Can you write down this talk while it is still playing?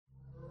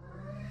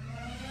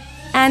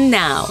And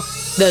now,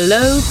 the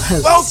Lowe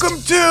Post.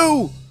 Welcome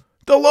to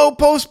the Lowe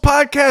Post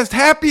podcast.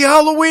 Happy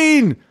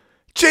Halloween.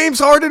 James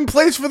Harden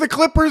plays for the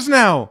Clippers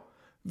now.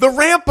 The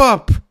ramp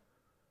up.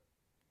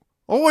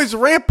 Always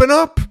ramping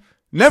up,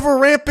 never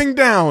ramping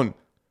down.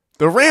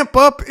 The ramp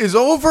up is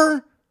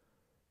over.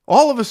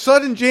 All of a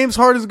sudden, James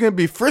Harden is going to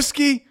be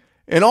frisky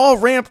and all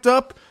ramped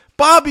up.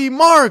 Bobby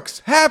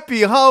Marks, happy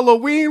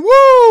Halloween.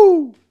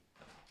 Woo!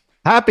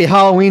 Happy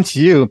Halloween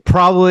to you.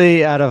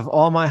 Probably out of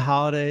all my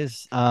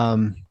holidays,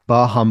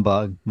 bah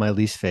humbug, my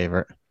least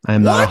favorite. I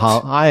am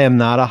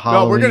not a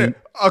Halloween.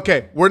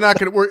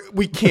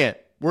 We can't.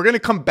 We're going to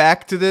come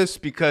back to this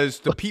because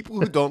the people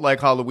who don't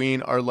like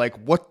Halloween are like,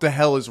 what the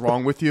hell is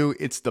wrong with you?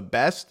 It's the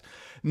best.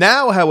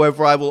 Now,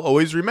 however, I will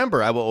always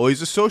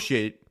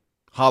associate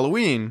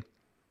Halloween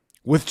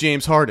with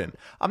James Harden.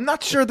 I'm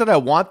not sure that I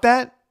want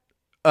that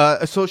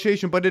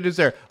association, but it is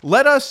there.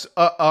 Let us,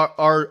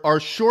 our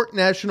short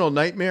national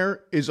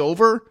nightmare is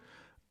over.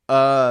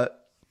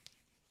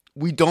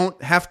 We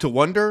don't have to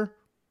wonder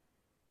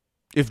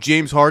if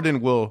James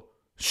Harden will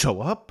show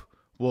up.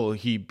 Will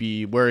he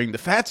be wearing the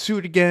fat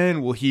suit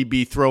again? Will he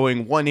be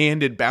throwing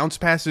one-handed bounce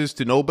passes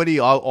to nobody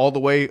all the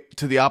way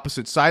to the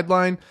opposite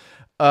sideline?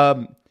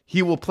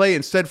 He will play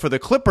instead for the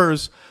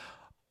Clippers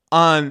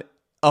on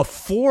a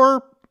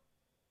 4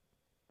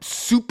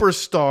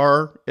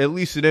 superstar, at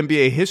least in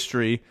NBA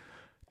history,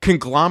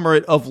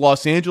 conglomerate of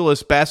Los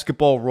Angeles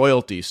basketball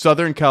royalty,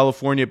 Southern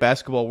California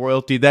basketball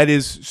royalty that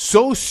is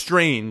so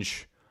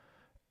strange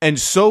and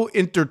so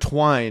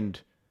intertwined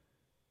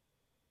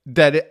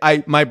that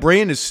my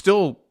brain is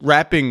still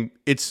wrapping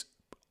its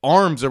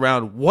arms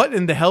around what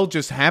in the hell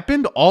just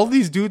happened. All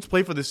these dudes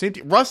play for the same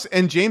team. Russ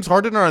and James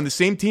Harden are on the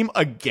same team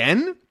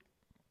again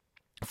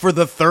for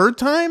the third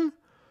time.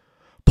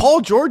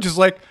 Paul George is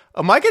like,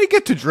 am I going to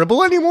get to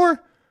dribble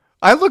anymore?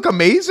 I look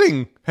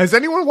amazing. Has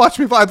anyone watched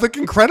me? I look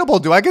incredible.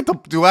 Do I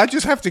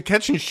just have to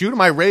catch and shoot?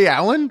 Am I Ray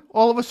Allen?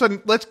 All of a sudden,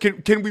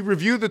 can we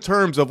review the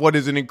terms of what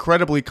is an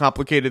incredibly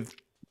complicated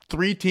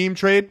 3-team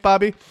trade,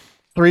 Bobby?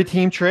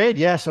 3-team trade,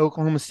 yes.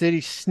 Oklahoma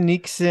City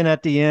sneaks in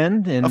at the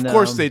end, and of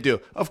course they do.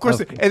 Of course,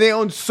 and they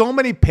own so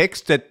many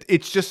picks that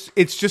it's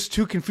just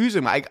too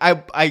confusing.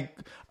 I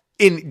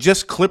in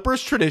just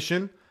Clippers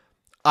tradition,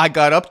 I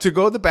got up to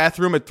go to the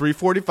bathroom at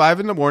 3:45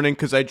 in the morning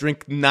because I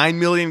drink 9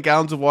 million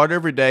gallons of water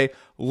every day.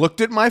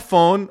 Looked at my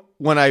phone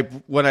when I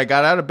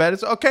got out of bed.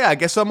 It's okay. I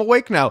guess I'm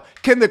awake now.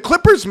 Can the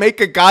Clippers make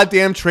a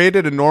goddamn trade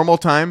at a normal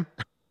time?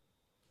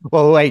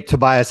 Well, wait,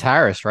 Tobias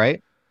Harris,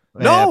 right?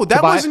 No,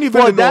 that wasn't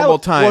even a normal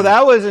time. Well,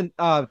 that wasn't.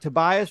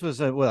 Tobias was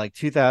like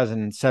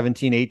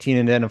 2017, 18,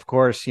 and then of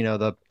course,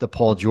 the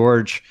Paul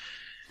George,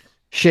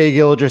 Shai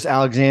Gilgeous,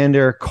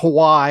 Alexander,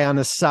 Kawhi on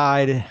the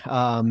side,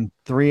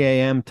 3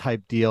 a.m.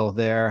 type deal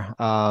there.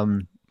 All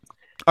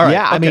right,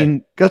 yeah, okay. I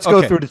mean, let's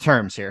go through the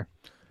terms here.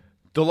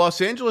 The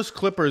Los Angeles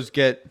Clippers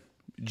get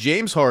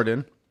James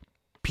Harden,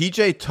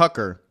 PJ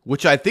Tucker,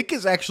 which I think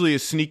is actually a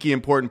sneaky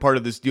important part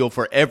of this deal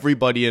for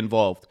everybody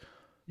involved.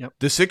 Yep.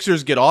 The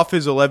Sixers get off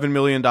his $11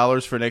 million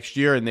for next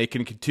year, and they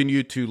can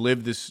continue to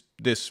live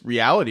this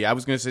reality. I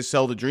was going to say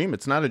sell the dream.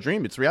 It's not a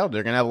dream. It's reality.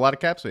 They're going to have a lot of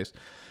cap space.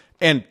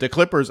 And the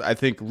Clippers, I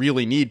think,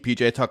 really need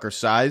PJ Tucker's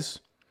size.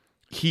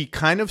 He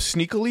kind of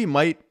sneakily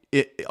might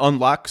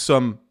unlock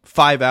some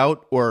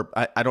 5-out, or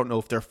I don't know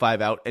if they're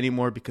 5-out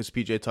anymore because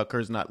PJ Tucker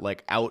is not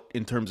like out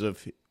in terms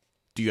of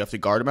do you have to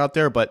guard him out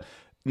there, but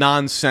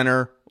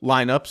non-center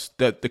lineups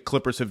that the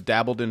Clippers have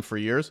dabbled in for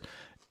years.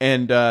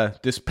 And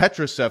this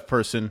Petrushev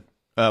person,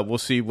 we'll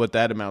see what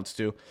that amounts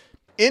to.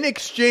 In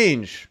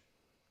exchange,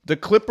 the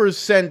Clippers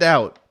send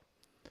out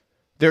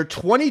their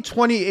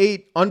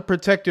 2028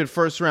 unprotected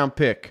first-round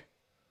pick.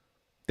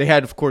 They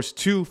had, of course,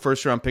 2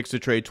 first-round picks to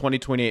trade,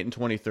 2028 and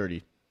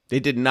 2030. They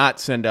did not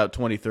send out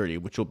 2030,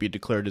 which will be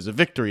declared as a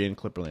victory in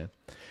Clipperland.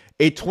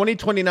 A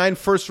 2029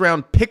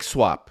 first-round pick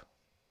swap.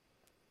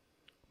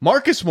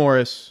 Marcus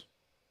Morris,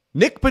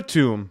 Nick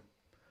Batum,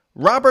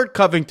 Robert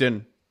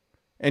Covington,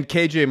 and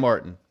KJ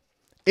Martin.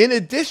 In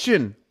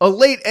addition, a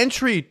late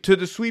entry to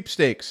the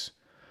sweepstakes.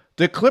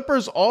 The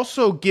Clippers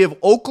also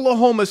give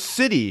Oklahoma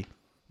City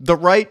the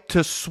right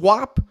to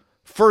swap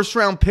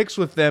first-round picks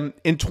with them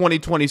in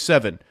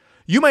 2027.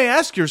 You may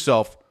ask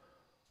yourself,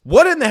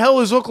 what in the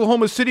hell is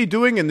Oklahoma City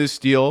doing in this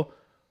deal?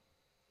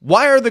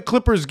 Why are the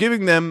Clippers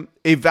giving them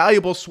a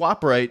valuable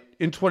swap right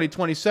in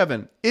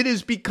 2027? It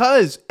is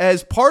because,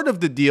 as part of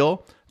the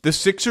deal, the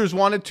Sixers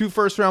wanted 2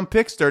 first-round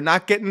picks. They're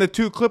not getting the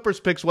 2 Clippers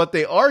picks. What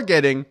they are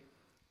getting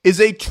is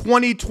a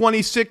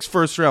 2026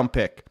 first-round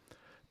pick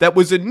that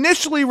was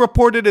initially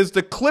reported as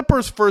the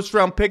Clippers'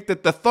 first-round pick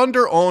that the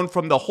Thunder owned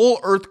from the whole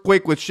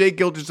earthquake with Shai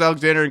Gilgeous,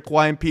 Alexander, and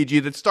Kawhi and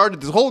PG that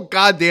started this whole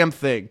goddamn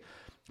thing.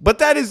 But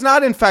that is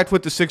not, in fact,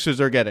 what the Sixers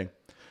are getting.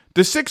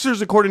 The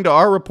Sixers, according to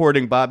our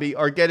reporting, Bobby,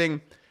 are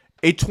getting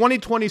a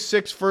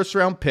 2026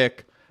 first-round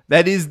pick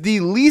that is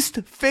the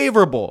least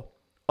favorable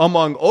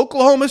among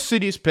Oklahoma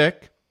City's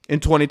pick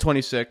in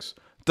 2026,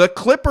 the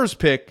Clippers'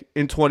 pick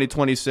in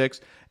 2026,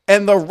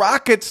 and the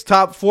Rockets'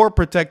 top 4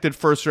 protected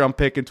first-round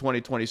pick in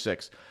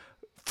 2026.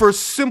 For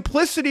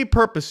simplicity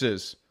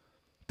purposes,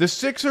 The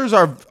Sixers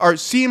are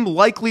seem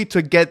likely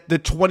to get the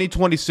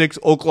 2026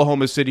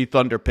 Oklahoma City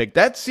Thunder pick.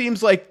 That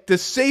seems like the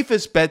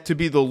safest bet to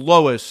be the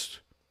lowest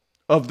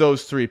of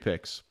those 3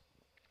 picks.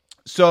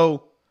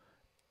 So,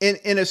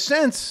 in a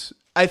sense,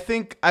 I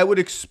think I would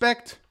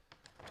expect,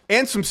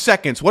 and some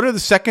seconds. What are the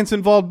seconds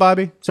involved,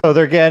 Bobby? So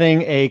they're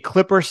getting a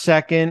Clipper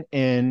second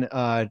in,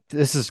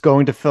 this is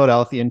going to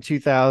Philadelphia in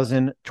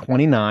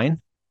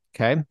 2029.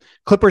 Okay.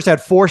 Clippers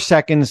had 4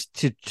 seconds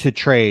to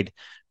trade.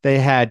 They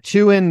had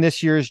 2 in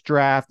this year's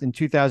draft in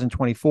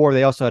 2024.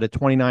 They also had a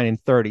 29 and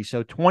 30.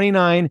 So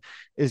 29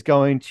 is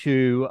going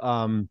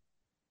to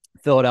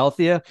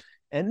Philadelphia.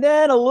 And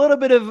then a little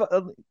bit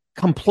of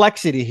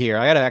complexity here.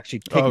 I got to actually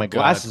take my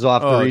glasses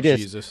off to read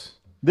Jesus. this.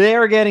 They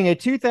are getting a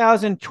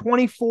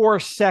 2024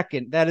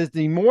 second. That is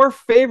the more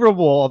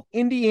favorable of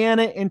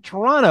Indiana and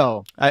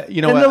Toronto.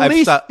 You know what? The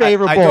least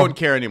favorable. I don't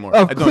care anymore.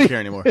 I don't care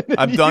anymore.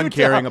 I'm done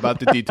caring about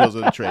the details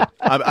of the trade.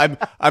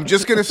 I'm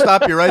just going to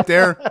stop you right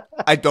there.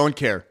 I don't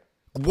care.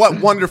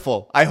 What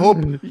wonderful. I hope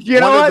one of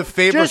the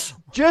favorites.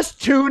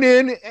 Just tune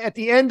in at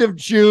the end of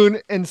June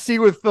and see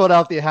what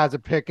Philadelphia has a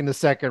pick in the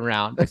second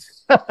round.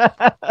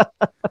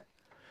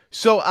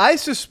 So I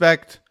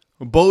suspect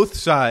both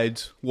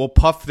sides will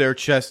puff their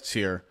chests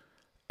here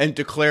and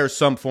declare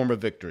some form of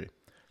victory.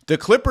 The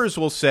Clippers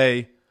will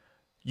say,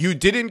 you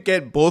didn't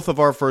get both of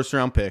our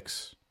first-round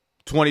picks,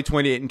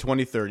 2028 and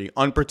 2030,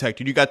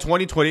 unprotected. You got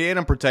 2028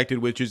 unprotected,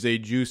 which is a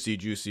juicy,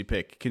 juicy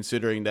pick,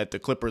 considering that the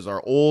Clippers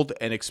are old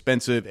and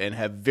expensive and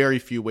have very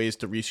few ways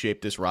to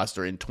reshape this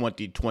roster in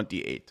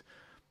 2028,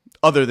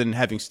 other than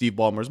having Steve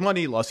Ballmer's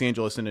money, Los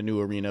Angeles in a new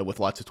arena with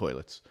lots of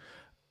toilets.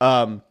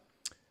 And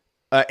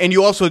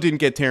you also didn't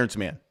get Terrence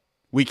Mann.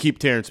 We keep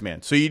Terrence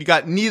Mann. So you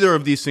got neither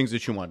of these things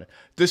that you wanted.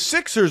 The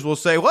Sixers will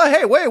say, well,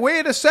 hey,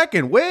 wait a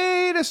second.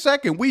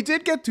 We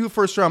did get 2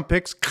 first-round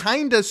picks,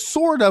 kind of,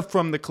 sort of,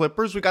 from the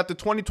Clippers. We got the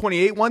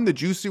 2028 one, the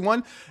juicy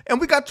one,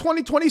 and we got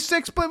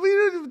 2026, but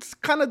it's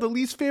kind of the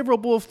least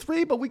favorable of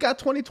 3, but we got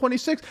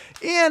 2026,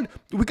 and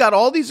we got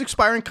all these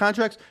expiring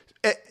contracts.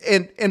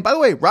 And by the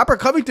way, Robert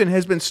Covington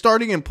has been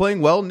starting and playing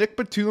well. Nick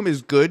Batum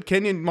is good.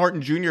 Kenyon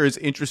Martin Jr. is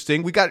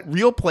interesting. We got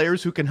real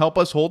players who can help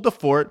us hold the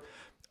fort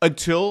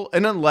until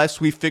and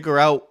unless we figure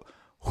out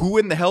who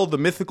in the hell the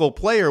mythical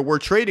player we're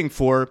trading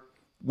for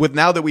with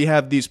now that we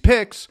have these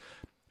picks.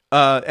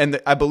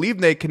 I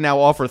believe they can now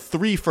offer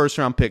 3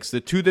 first-round picks,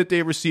 the 2 that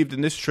they received in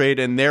this trade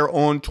and their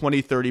own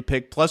 2030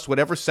 pick, plus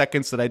whatever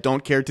seconds that I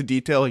don't care to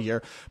detail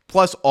here,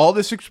 plus all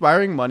this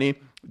expiring money.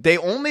 They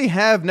only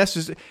have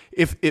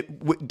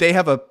they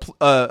have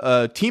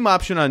a team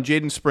option on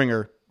Jaden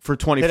Springer for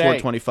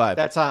 24-25.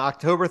 That's on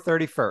October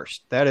 31st.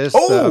 That is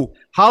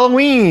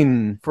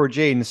Halloween for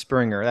Jaden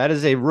Springer. That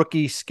is a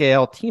rookie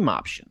scale team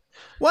option.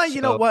 Well,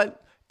 you know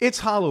what? It's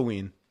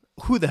Halloween.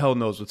 Who the hell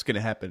knows what's going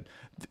to happen?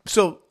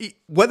 So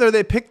whether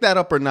they pick that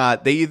up or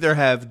not, they either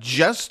have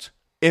just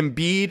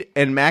Embiid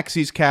and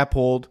Maxi's cap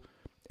hold,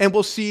 and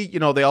we'll see. You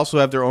know, they also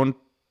have their own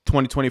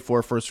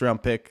 2024 first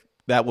round pick.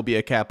 That will be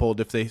a cap hold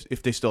if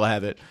they still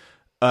have it.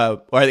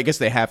 Or I guess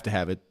they have to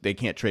have it. They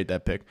can't trade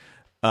that pick.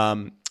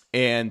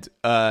 And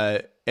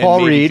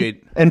Paul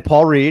Reed,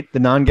 the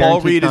non-guaranteed.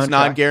 Paul Reed is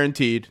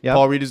non-guaranteed. Yep.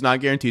 Paul Reed is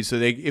non-guaranteed.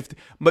 So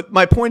but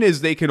my point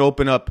is they can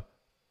open up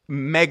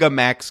mega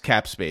max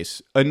cap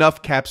space,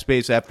 enough cap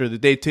space after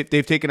they've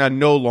taken on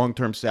no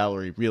long-term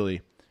salary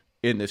really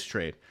in this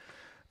trade.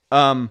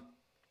 We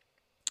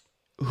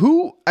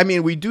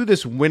do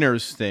this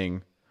winners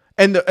thing,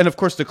 and of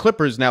course the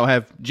Clippers now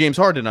have James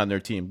Harden on their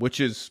team, which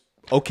is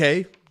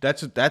okay.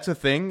 That's a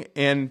thing,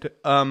 and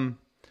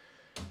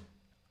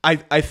I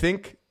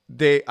think.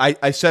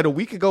 I said a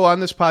week ago on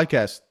this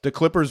podcast, the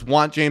Clippers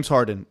want James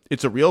Harden.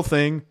 It's a real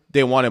thing.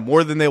 They want him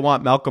more than they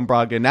want Malcolm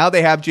Brogdon. Now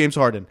they have James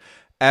Harden.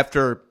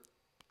 After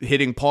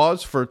hitting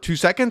pause for 2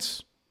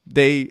 seconds,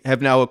 they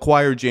have now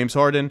acquired James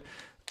Harden.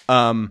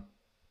 And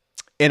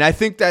I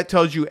think that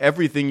tells you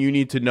everything you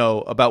need to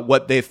know about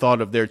what they thought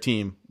of their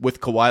team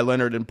with Kawhi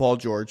Leonard and Paul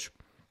George.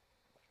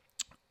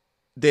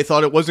 They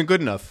thought it wasn't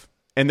good enough,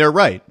 and they're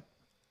right.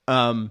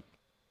 It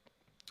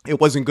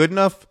wasn't good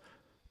enough.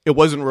 It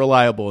wasn't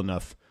reliable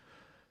enough.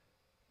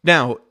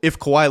 Now, if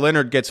Kawhi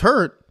Leonard gets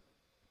hurt,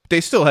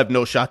 they still have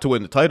no shot to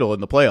win the title in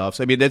the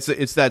playoffs. I mean,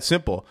 it's that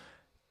simple.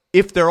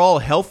 If they're all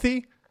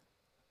healthy,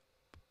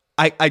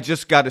 I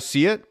just got to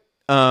see it.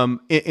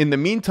 In the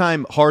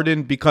meantime,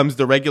 Harden becomes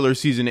the regular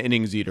season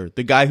innings eater.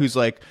 The guy who's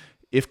like,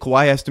 if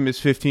Kawhi has to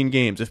miss 15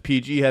 games, if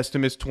PG has to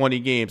miss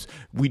 20 games,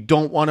 we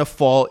don't want to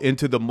fall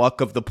into the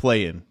muck of the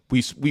play-in.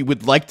 We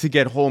would like to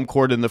get home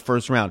court in the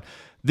first round.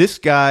 This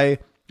guy,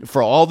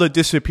 for all the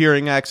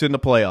disappearing acts in the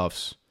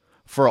playoffs,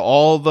 for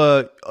all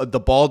the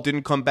ball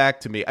didn't come back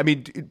to me. I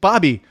mean,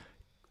 Bobby,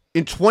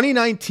 in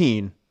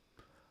 2019,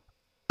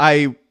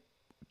 I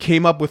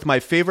came up with my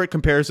favorite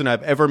comparison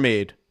I've ever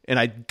made, and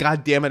I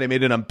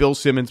made it on Bill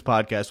Simmons'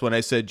 podcast when I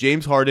said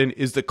James Harden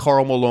is the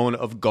Karl Malone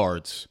of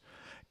guards.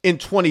 In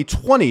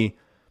 2020,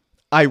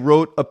 I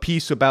wrote a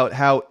piece about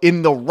how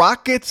in the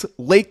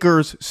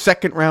Rockets-Lakers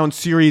second-round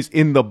series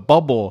in the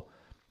bubble,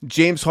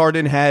 James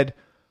Harden had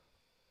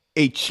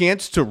a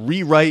chance to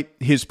rewrite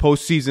his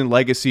postseason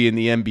legacy in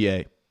the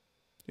NBA,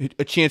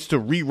 a chance to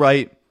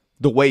rewrite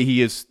the way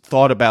he is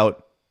thought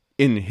about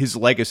in his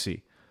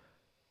legacy.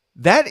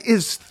 That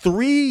is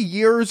 3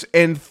 years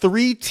and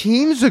 3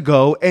 teams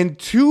ago and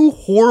 2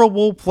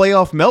 horrible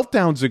playoff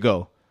meltdowns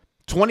ago.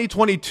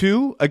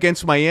 2022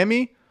 against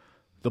Miami,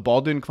 the ball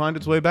didn't find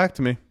its way back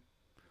to me.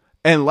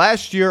 And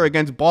last year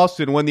against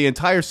Boston, when the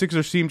entire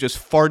Sixers team just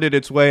farted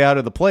its way out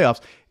of the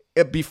playoffs.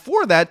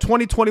 Before that,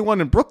 2021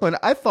 in Brooklyn,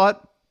 I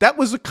thought that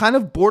was a kind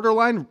of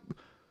borderline,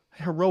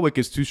 heroic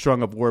is too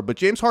strong of a word, but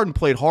James Harden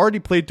played hard, he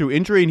played through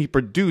injury, and he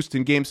produced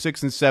in Game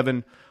 6 and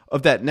 7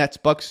 of that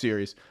Nets-Bucks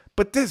series.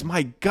 But this,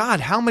 my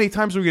God, how many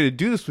times are we going to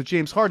do this with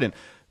James Harden?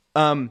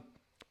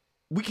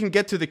 We can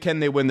get to the can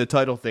they win the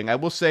title thing. I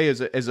will say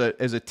as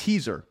a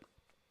teaser,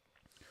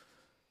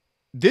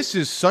 this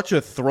is such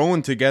a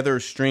thrown together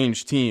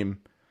strange team.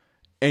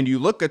 And you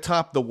look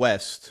atop the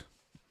West.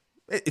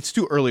 It's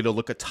too early to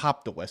look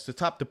atop the West,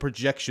 atop the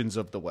projections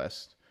of the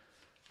West.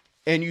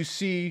 And you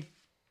see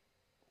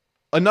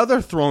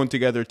another thrown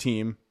together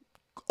team,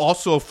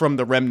 also from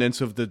the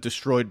remnants of the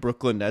destroyed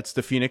Brooklyn Nets,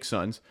 the Phoenix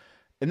Suns.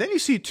 And then you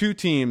see 2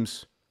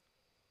 teams,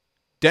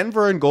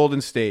 Denver and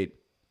Golden State,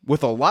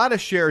 with a lot of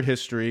shared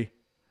history,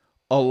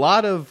 a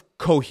lot of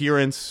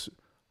coherence,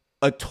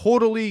 a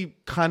totally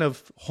kind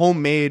of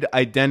homemade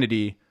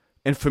identity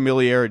and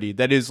familiarity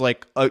that is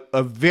like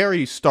a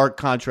very stark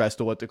contrast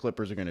to what the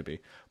Clippers are going to be.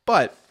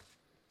 But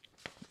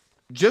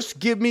just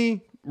give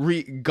me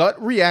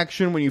gut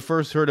reaction when you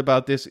first heard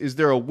about this. Is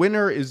there a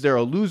winner? Is there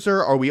a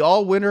loser? Are we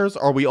all winners?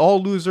 Are we all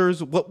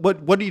losers?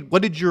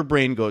 What did your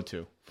brain go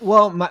to?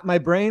 Well, my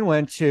brain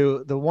went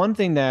to the one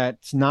thing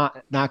that's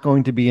not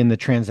going to be in the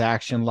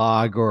transaction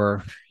log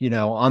or,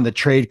 on the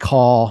trade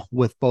call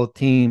with both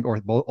teams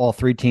or all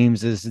 3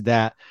 teams is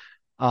that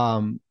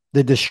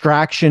the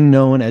distraction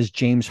known as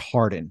James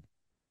Harden,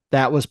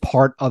 that was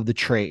part of the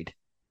trade.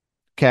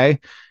 Okay.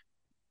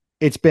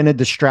 It's been a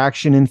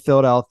distraction in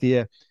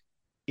Philadelphia.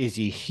 Is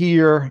he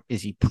here?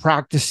 Is he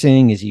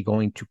practicing? Is he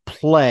going to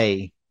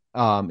play?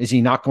 Is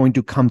he not going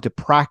to come to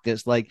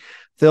practice? Like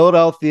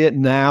Philadelphia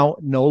now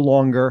no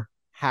longer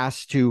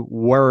has to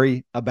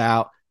worry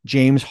about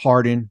James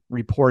Harden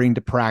reporting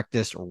to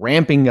practice,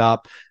 ramping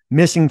up,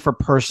 missing for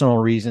personal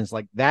reasons.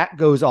 Like that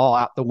goes all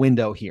out the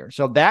window here.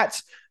 So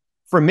that's,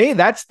 for me,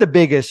 that's the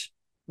biggest.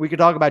 We could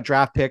talk about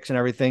draft picks and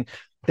everything.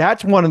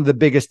 That's one of the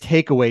biggest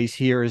takeaways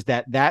here is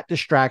that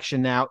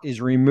distraction now is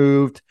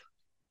removed.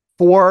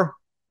 4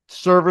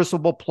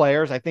 serviceable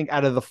players. I think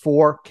out of the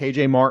 4,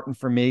 KJ Martin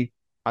for me,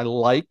 I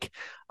like.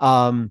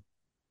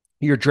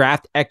 Your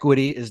draft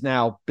equity is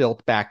now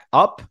built back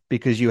up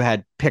because you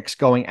had picks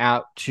going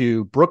out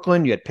to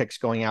Brooklyn. You had picks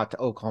going out to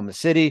Oklahoma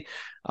City.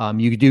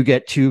 You do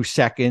get 2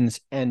 seconds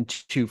and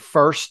 2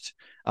 firsts.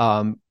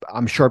 I'm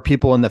sure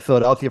people in the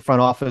Philadelphia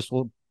front office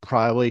will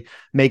probably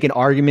make an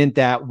argument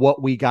that what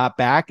we got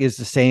back is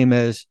the same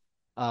as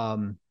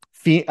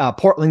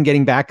Portland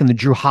getting back in the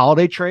Drew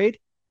Holiday trade.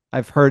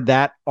 I've heard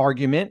that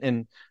argument,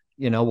 and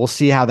we'll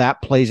see how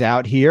that plays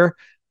out here.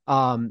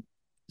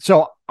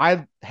 So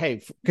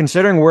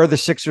considering where the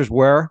Sixers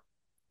were,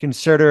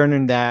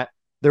 considering that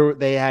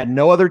they had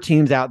no other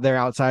teams out there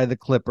outside of the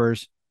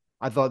Clippers,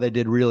 I thought they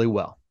did really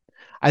well.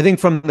 I think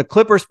from the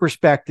Clippers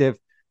perspective,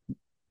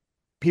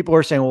 people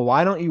are saying, well,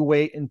 why don't you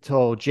wait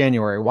until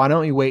January? Why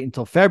don't you wait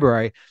until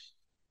February?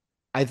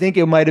 I think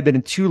it might have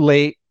been too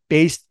late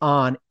based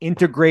on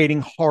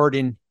integrating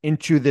Harden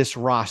into this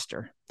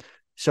roster.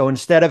 So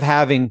instead of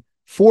having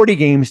 40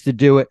 games to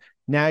do it,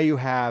 now you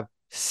have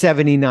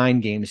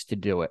 79 games to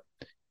do it.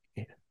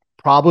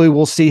 Probably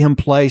we'll see him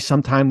play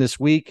sometime this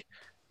week.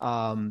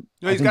 No,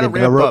 he's got to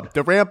ramp up.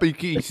 The ramp,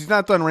 he's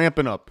not done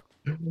ramping up.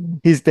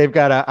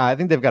 I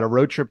think they've got a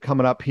road trip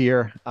coming up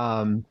here,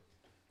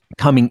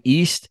 coming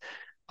east.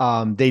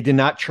 They did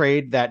not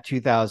trade that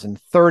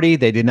 2030.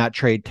 They did not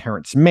trade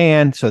Terrence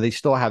Mann, so they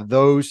still have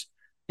those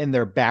in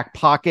their back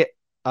pocket.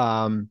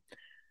 And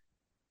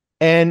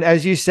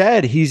as you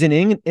said, he's an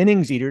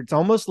innings eater. It's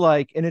almost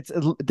like, and it's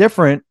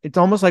different. It's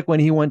almost like when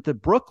he went to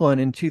Brooklyn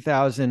in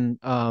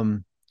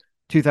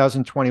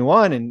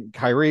 2021 and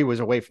Kyrie was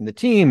away from the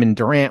team and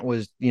Durant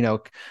was,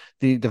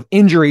 the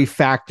injury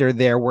factor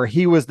there where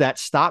he was that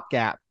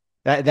stopgap,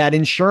 that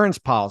insurance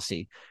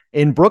policy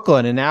in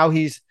Brooklyn. And now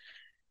he's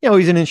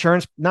an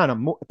insurance,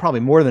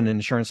 probably more than an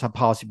insurance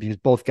policy because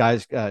both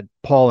guys,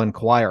 Paul and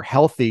Kawhi, are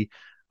healthy.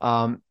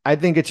 I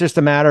think it's just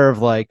a matter of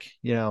now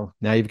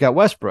you've got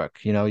Westbrook,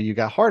 you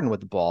got Harden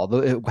with the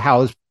ball.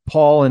 How is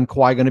Paul and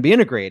Kawhi going to be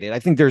integrated? I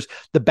think there's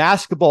the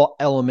basketball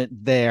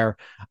element there.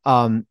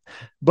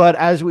 But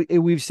as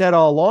we've said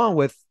all along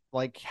with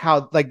I've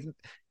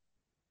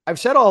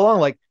said all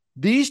along,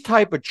 these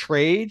type of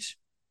trades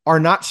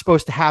are not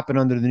supposed to happen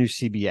under the new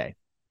CBA,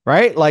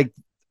 right?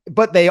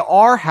 But they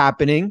are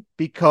happening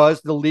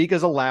because the league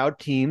has allowed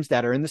teams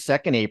that are in the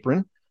second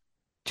apron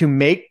to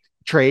make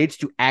trades,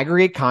 to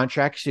aggregate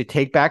contracts, to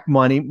take back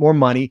more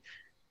money.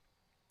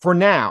 For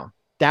now,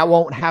 that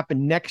won't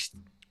happen next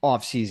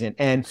offseason.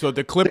 And so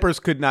the Clippers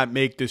could not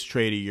make this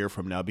trade a year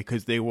from now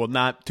because they will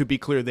not, to be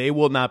clear, they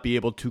will not be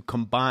able to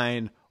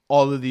combine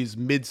all of these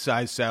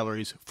mid-sized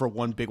salaries for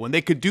one big one.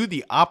 They could do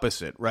the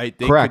opposite, right?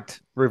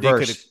 Correct.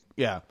 Reverse.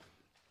 Yeah.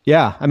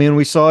 Yeah. I mean,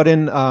 we saw it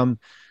in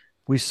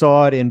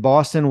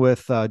Boston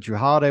with Drew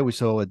Holiday. We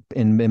saw it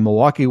in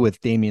Milwaukee with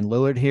Damian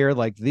Lillard here.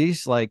 Like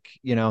these,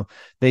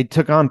 they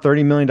took on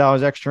 $30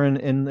 million extra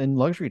in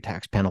luxury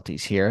tax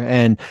penalties here.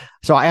 And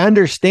so I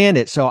understand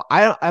it. So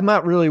I'm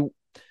not really,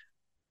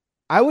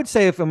 I would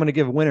say if I'm going to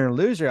give a winner and a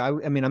loser,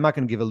 I mean, I'm not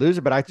going to give a loser,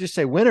 but I just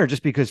say winner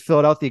just because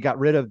Philadelphia got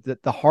rid of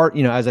the heart,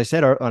 as I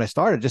said when I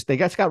started, they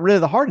just got rid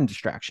of the Harden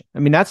distraction. I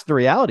mean, that's the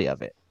reality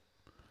of it.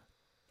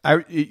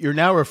 You're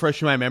now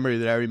refreshing my memory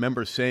that I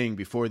remember saying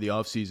before the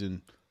offseason,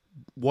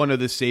 one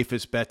of the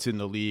safest bets in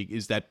the league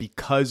is that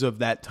because of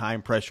that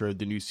time pressure of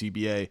the new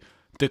CBA,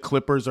 the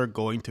Clippers are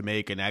going to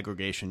make an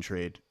aggregation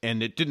trade.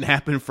 And it didn't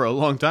happen for a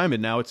long time,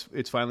 and now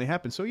it's finally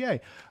happened. So,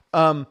 yay.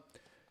 The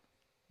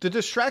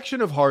distraction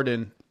of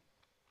Harden.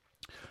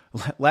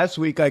 Last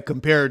week, I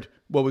compared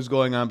what was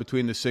going on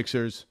between the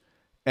Sixers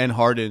and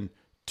Harden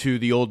to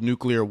the old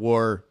nuclear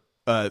war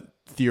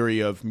theory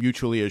of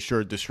mutually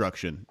assured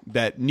destruction,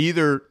 that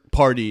neither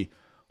party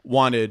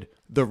wanted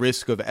the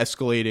risk of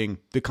escalating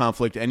the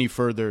conflict any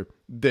further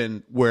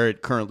than where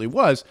it currently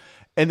was.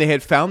 And they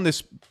had found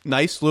this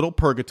nice little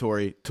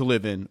purgatory to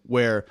live in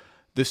where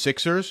the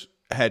Sixers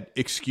had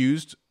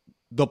excused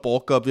the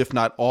bulk of, if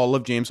not all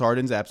of James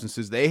Harden's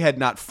absences. They had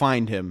not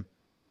fined him.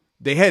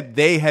 They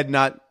had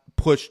not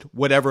pushed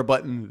whatever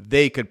button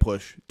they could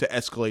push to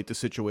escalate the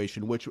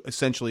situation, which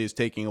essentially is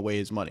taking away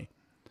his money.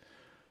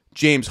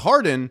 James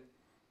Harden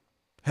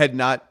had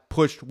not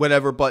pushed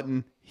whatever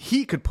button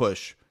he could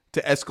push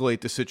to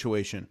escalate the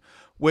situation,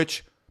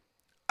 which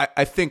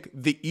I think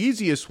the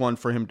easiest one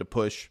for him to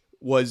push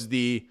was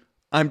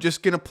I'm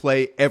just going to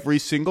play every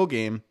single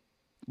game,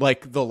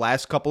 like the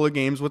last couple of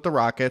games with the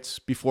Rockets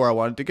before I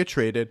wanted to get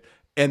traded,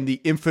 and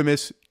the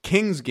infamous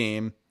Kings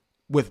game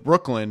with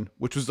Brooklyn,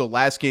 which was the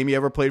last game he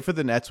ever played for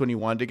the Nets when he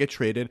wanted to get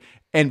traded.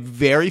 And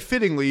very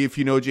fittingly, if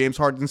you know James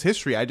Harden's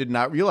history, I did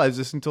not realize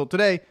this until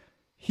today,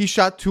 he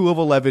shot 2 of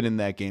 11 in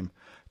that game.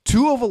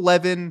 2 of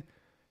 11.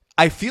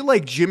 I feel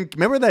like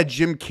remember that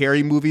Jim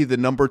Carrey movie, The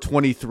Number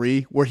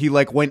 23, where he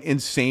went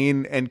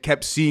insane and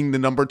kept seeing the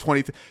number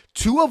 23.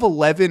 2 of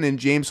 11 in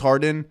James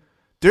Harden.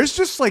 There's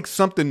just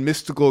something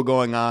mystical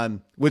going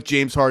on with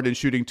James Harden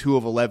shooting 2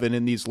 of 11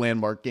 in these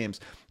landmark games.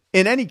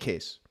 In any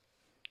case,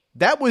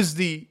 that was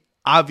the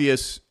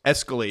obvious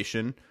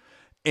escalation.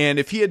 And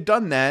if he had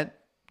done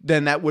that,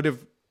 then that would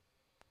have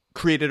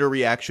created a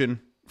reaction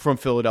from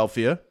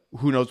Philadelphia.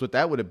 Who knows what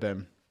that would have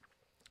been?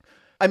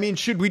 I mean,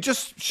 should we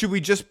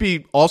just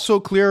be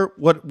also clear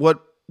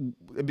what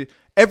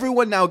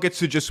everyone now gets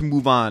to just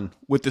move on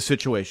with the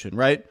situation,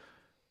 right?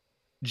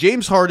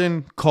 James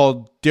Harden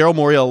called Daryl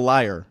Morey a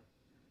liar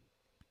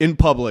in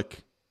public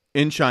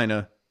in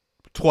China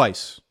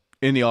twice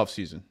in the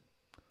offseason.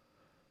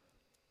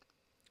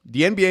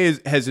 The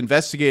NBA has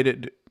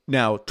investigated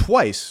now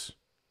twice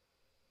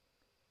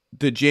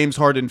the James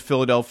Harden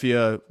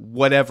Philadelphia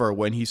whatever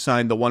when he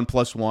signed the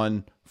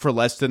 1+1 for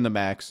less than the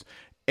max,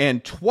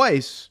 and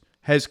twice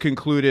has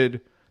concluded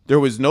there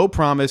was no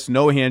promise,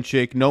 no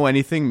handshake, no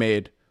anything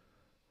made.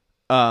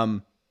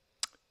 The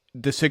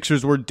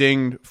Sixers were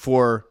dinged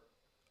for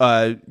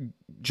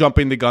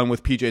jumping the gun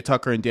with PJ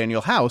Tucker and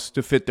Daniel House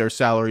to fit their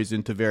salaries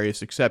into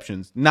various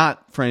exceptions,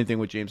 not for anything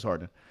with James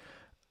Harden.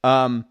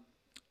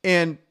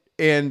 And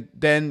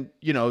then,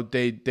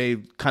 they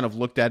kind of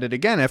looked at it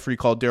again after he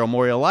called Daryl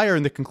Morey a liar,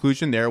 and the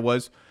conclusion there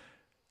was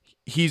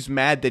he's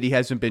mad that he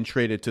hasn't been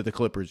traded to the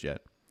Clippers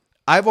yet.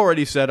 I've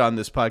already said on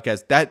this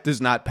podcast that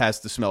does not pass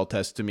the smell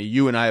test to me.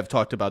 You and I have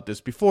talked about this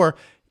before.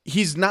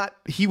 He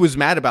was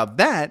mad about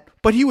that,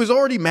 but he was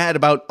already mad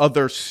about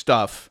other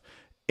stuff.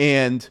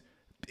 And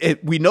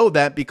we know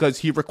that because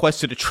he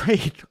requested a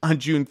trade on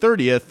June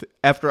 30th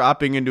after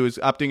opting into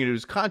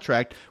his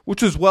contract,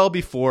 which was well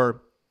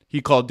before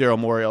he called Daryl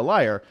Morey a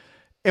liar.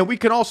 And we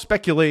can all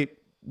speculate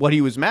what he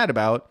was mad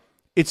about.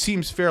 It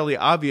seems fairly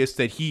obvious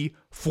that he,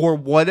 for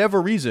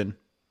whatever reason,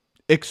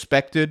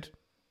 expected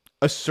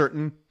a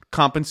certain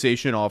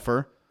compensation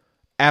offer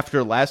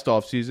after last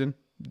offseason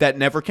that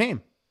never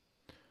came.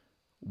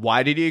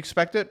 Why did he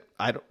expect it?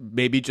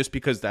 Maybe just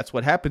because that's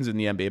what happens in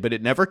the NBA, but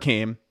it never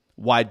came.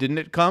 Why didn't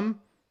it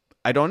come?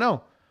 I don't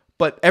know.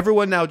 But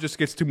everyone now just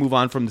gets to move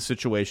on from the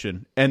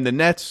situation. And the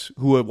Nets,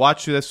 who have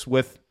watched this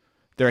with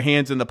their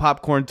hands in the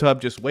popcorn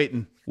tub, just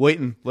waiting,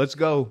 let's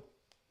go.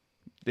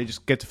 They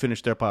just get to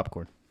finish their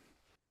popcorn.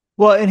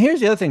 Well, and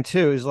here's the other thing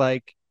too, is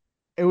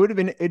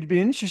it'd be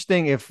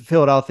interesting if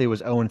Philadelphia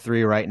was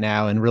 0-3 right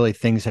now and really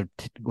things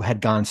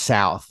had gone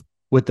south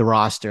with the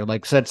roster.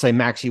 Let's say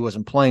Maxey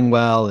wasn't playing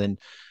well and,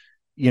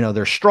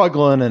 they're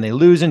struggling and they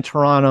lose in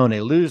Toronto and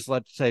they lose,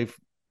 let's say,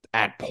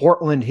 at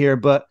Portland here.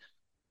 But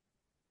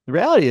the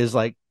reality is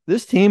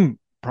this team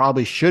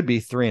probably should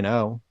be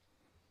 3-0.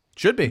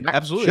 Should be.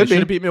 Absolutely. Should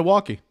have beat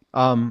Milwaukee.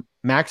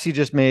 Maxey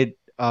just made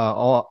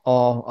player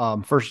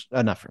of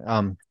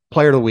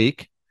the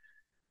week.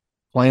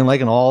 playing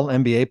like an all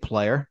NBA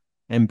player.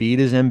 Embiid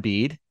is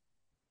Embiid.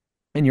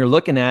 And you're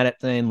looking at it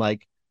saying,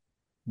 like,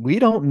 we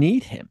don't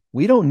need him.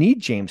 We don't need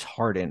James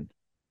Harden.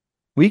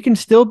 We can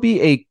still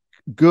be a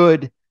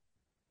good,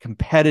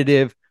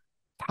 competitive,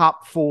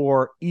 top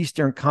 4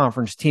 Eastern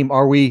Conference team.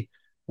 Are we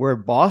where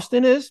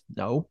Boston is?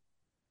 No,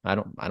 I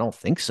don't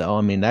think so.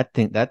 I mean, that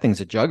thing's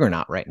a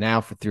juggernaut right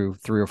now for through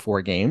 3 or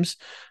 4 games.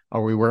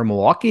 Are we where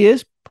Milwaukee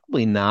is?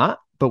 Probably not.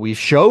 But we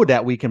showed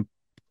that we can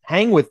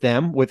hang with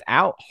them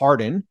without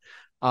Harden.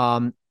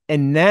 And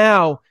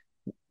now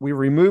we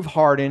remove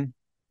Harden.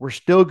 We're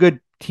still a good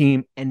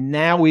team. And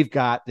now we've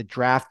got the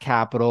draft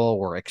capital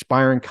or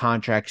expiring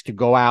contracts to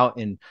go out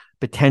and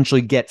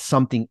potentially get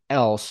something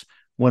else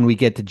when we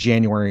get to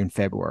January and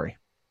February.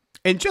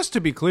 And just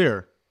to be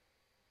clear,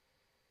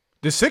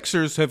 the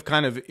Sixers have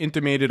kind of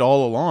intimated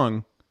all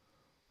along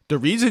the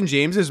reason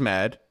James is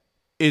mad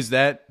is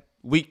that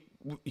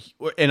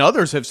and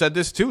others have said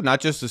this too, not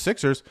just the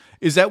Sixers,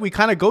 is that we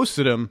kind of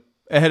ghosted him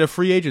ahead of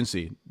free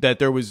agency, that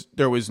there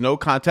was no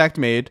contact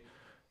made.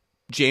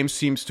 James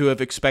seems to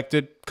have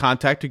expected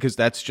contact because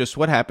that's just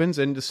what happens.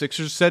 And the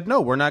Sixers said,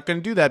 no, we're not going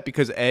to do that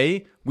because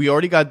A, we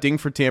already got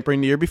dinged for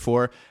tampering the year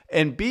before.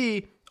 And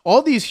B,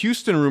 all these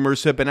Houston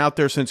rumors have been out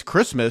there since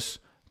Christmas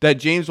that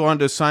James wanted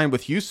to sign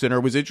with Houston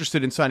or was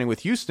interested in signing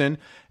with Houston.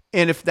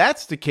 And if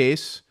that's the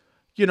case,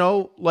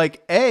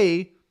 like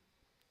A,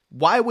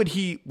 why would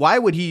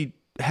he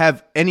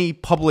have any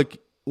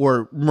public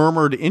or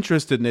murmured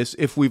interest in this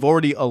if we've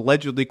already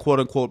allegedly, quote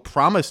unquote,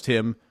 promised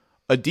him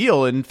a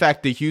deal? And in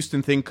fact, the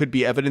Houston thing could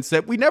be evidence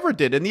that we never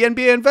did, and the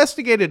NBA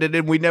investigated it,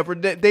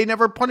 and they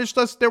never punished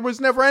us. There was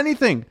never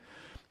anything.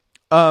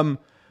 And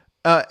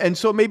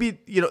so maybe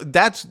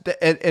that's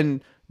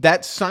and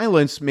that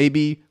silence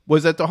maybe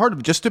was at the heart of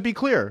it. Just to be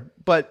clear,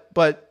 but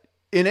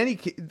in any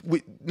case,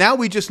 now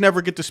we just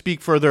never get to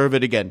speak further of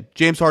it again.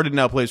 James Harden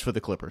now plays for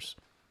the Clippers.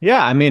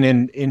 Yeah, I mean,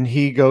 and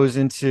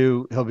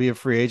he'll be a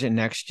free agent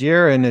next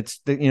year, and it's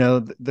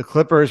the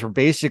Clippers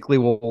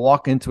will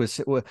walk into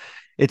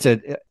it's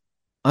a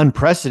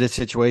unprecedented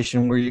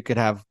situation where you could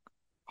have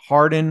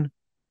Harden,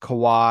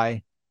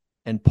 Kawhi,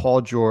 and Paul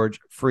George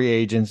free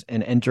agents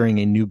and entering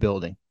a new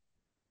building.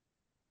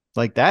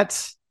 Like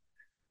that's,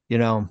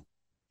 you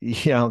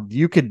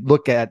could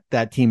look at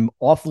that team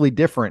awfully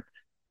different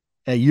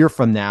a year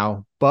from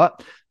now,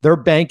 but they're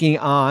banking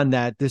on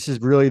that. This is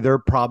really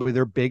probably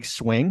their big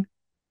swing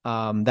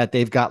that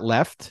they've got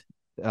left.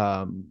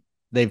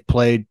 They've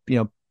played,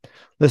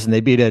 listen,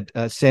 they beat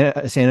a San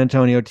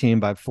Antonio team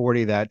by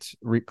 40 that's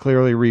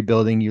clearly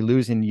rebuilding. You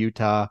lose in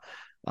Utah.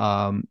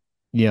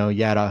 You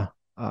had a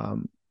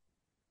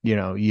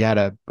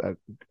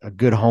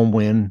good home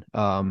win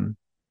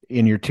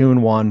in your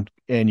 2-1,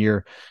 and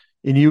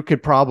you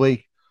could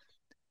probably,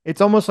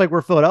 it's almost like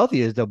where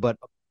Philadelphia is though, but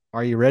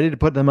are you ready to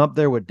put them up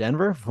there with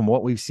Denver from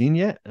what we've seen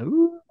yet?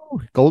 Ooh,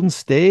 Golden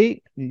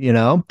State,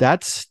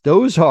 the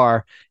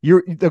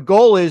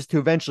goal is to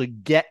eventually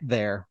get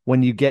there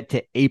when you get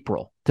to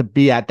April to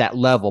be at that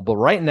level. But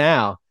right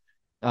now,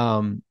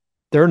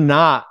 they're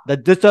not.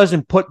 That just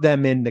doesn't put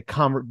them in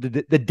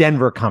the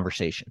Denver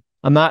conversation.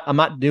 I'm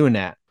not doing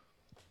that.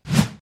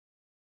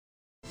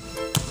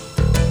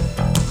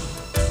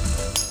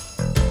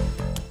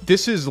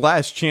 This is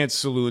last chance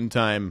saloon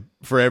time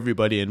for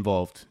everybody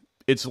involved.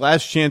 It's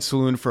last chance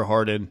saloon for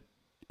Harden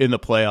in the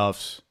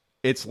playoffs.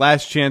 It's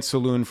last chance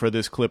saloon for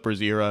this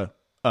Clippers era.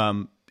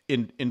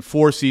 In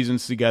 4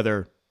 seasons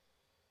together,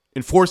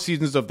 in 4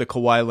 seasons of the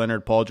Kawhi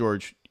Leonard, Paul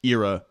George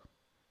era,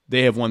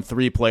 they have won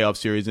 3 playoff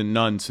series and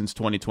none since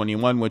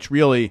 2021, which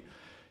really,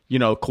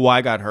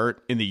 Kawhi got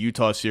hurt in the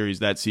Utah series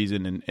that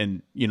season.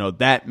 And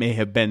that may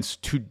have been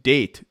to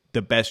date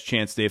the best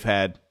chance they've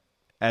had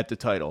at the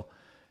title.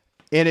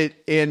 And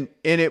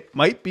it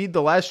might be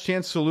the last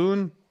chance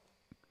saloon.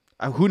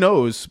 Who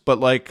knows? But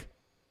like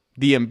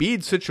the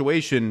Embiid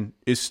situation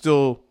is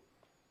still,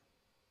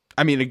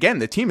 I mean, again,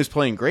 the team is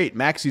playing great.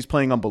 Maxi's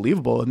playing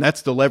unbelievable. And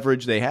that's the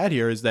leverage they had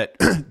here, is that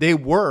they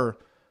were,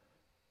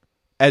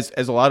 as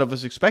a lot of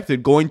us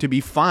expected, going to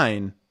be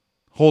fine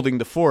holding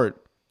the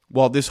fort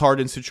while this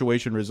Harden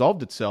situation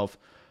resolved itself.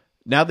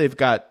 Now they've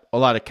got a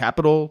lot of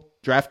capital,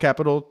 draft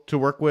capital to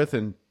work with,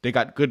 and they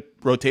got good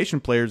rotation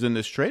players in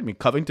this trade. I mean,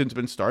 Covington's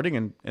been starting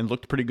and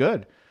looked pretty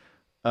good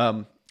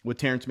with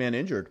Terrence Mann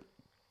injured.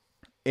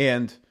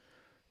 And,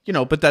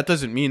 but that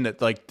doesn't mean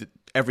that like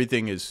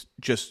everything is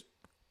just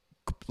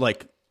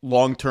like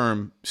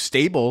long-term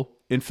stable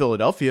in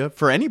Philadelphia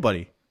for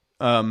anybody.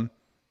 And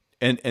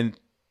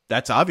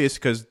that's obvious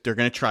because they're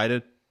going to try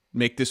to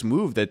make this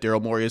move that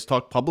Daryl Morey has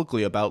talked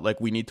publicly about. Like,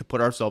 we need to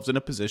put ourselves in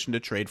a position to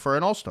trade for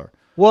an all-star.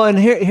 Well, and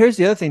here's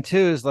the other thing too,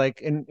 is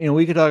like, and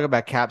we could talk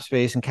about cap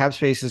space, and cap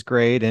space is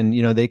great. And,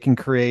 they can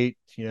create,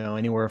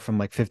 anywhere from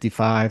like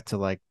 55 to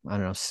like, I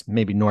don't know,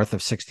 maybe north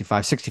of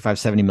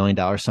 70 million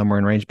dollars, somewhere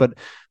in range. But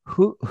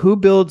who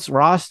builds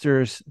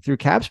rosters through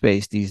cap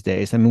space these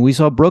days? I mean, we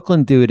saw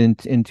Brooklyn do it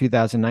in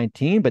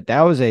 2019, but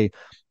that was a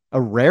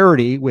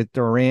rarity with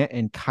Durant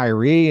and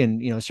Kyrie.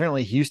 And,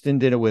 certainly Houston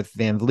did it with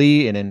Van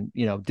Vliet and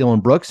Dillon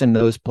Brooks and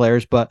those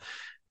players. But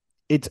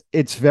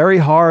it's very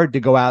hard to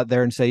go out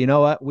there and say, you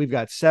know what, we've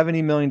got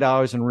 $70 million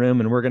in room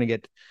and we're going to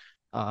get,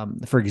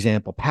 for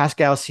example,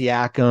 Pascal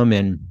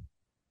Siakam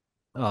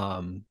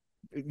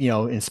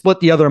and split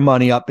the other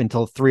money up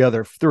until three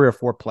or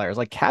four players.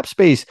 Like cap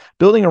space,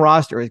 building a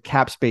roster with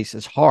cap space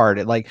is hard.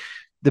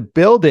 The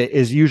build it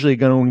is usually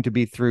going to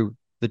be through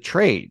the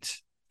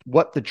trades.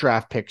 What the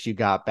draft picks you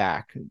got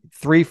back,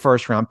 3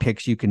 first-round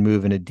picks you can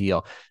move in a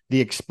deal,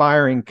 the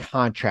expiring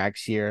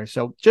contracts here.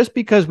 So just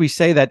because we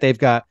say that they've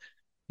got,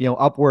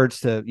 upwards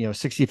to,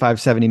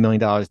 $65-70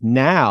 million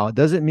now,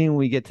 doesn't mean when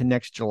we get to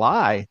next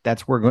July,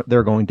 that's where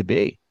they're going to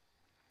be.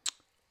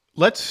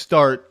 Let's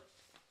start.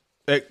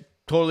 I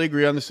totally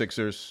agree on the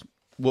Sixers.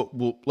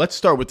 Let's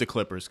start with the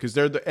Clippers because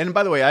and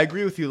by the way, I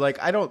agree with you. Like,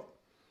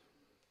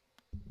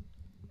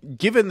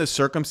 given the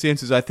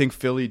circumstances, I think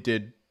Philly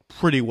did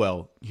pretty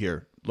well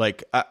here.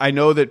 Like, I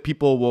know that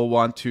people will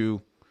want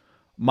to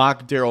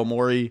mock Daryl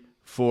Morey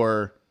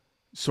for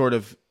sort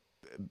of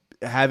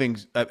having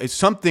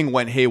something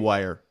went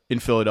haywire in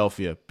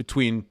Philadelphia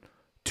between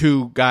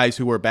two guys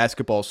who were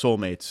basketball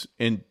soulmates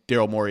in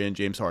Daryl Morey and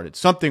James Harden.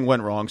 Something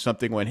went wrong.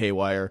 Something went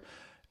haywire.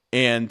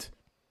 And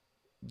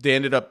they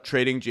ended up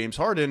trading James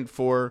Harden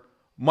for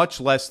much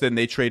less than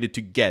they traded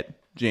to get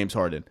James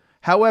Harden.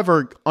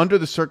 However, under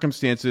those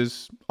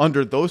circumstances,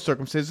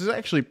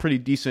 actually a pretty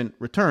decent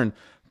return.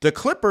 The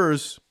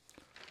Clippers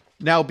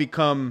now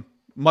become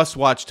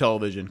must-watch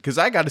television because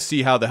I got to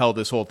see how the hell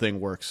this whole thing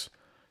works.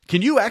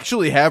 Can you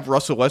actually have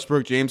Russell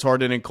Westbrook, James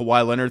Harden, and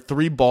Kawhi Leonard,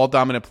 3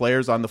 ball-dominant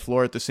players on the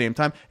floor at the same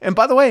time? And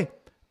by the way,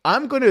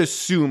 I'm going to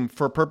assume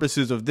for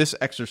purposes of this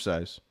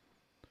exercise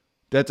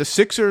that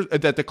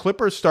the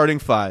Clippers starting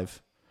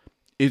 5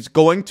 is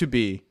going to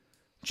be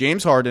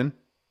James Harden,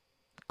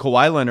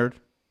 Kawhi Leonard,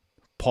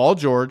 Paul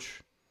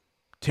George,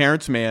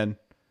 Terrence Mann,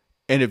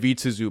 and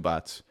Ivica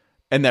Zubac.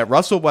 And that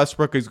Russell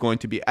Westbrook is going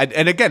to be,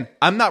 and again,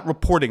 I'm not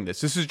reporting this.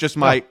 This is just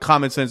my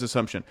common sense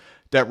assumption,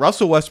 that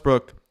Russell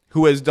Westbrook,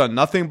 who has done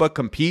nothing but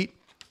compete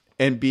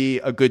and be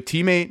a good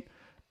teammate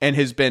and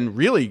has been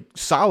really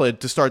solid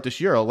to start this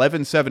year,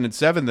 11, 7, and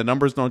 7. The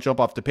numbers don't jump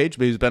off the page,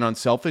 but he's been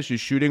unselfish.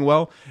 He's shooting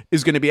well,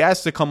 is going to be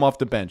asked to come off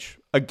the bench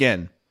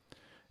again.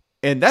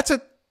 And that's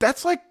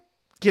like,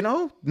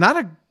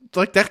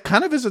 that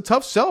kind of is a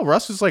tough sell.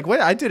 Russ is like,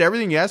 wait, I did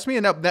everything you asked me.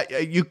 And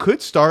that you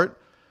could start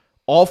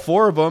all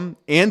 4 of them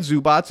and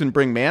Zubac and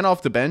bring Mann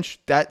off the bench.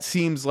 That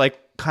seems like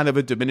kind of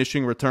a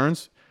diminishing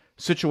returns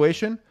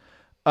situation.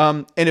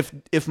 And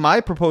if my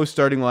proposed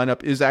starting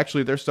lineup is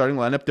actually their starting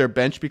lineup, their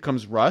bench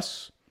becomes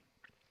Russ,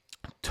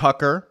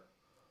 Tucker,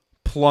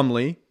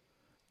 Plumlee,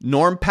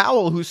 Norm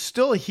Powell, who's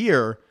still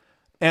here.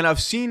 And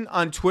I've seen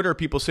on Twitter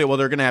people say, well,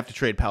 they're going to have to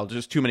trade Powell.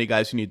 There's too many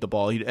guys who need the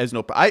ball. He has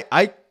no.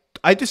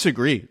 I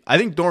disagree. I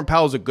think Norm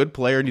Powell's a good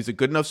player, and he's a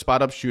good enough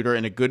spot-up shooter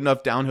and a good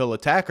enough downhill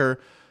attacker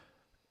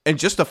and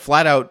just a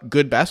flat-out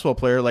good basketball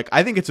player. Like,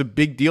 I think it's a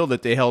big deal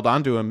that they held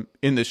on to him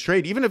in this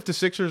trade. Even if the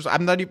Sixers,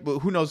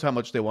 who knows how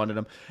much they wanted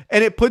him.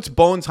 And it puts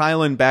Bones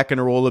Highland back in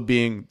a role of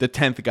being the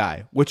 10th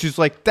guy, which is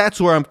like, that's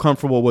where I'm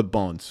comfortable with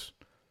Bones.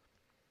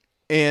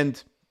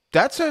 And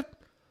it's a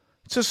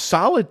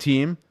solid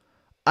team.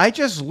 I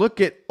just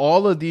look at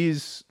all of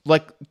these,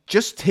 like,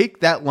 just take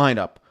that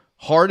lineup.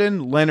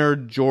 Harden,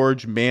 Leonard,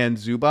 George, Mann,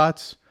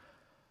 Zubac.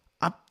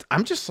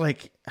 I'm just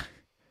like,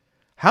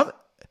 how?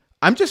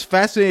 I'm just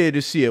fascinated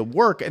to see it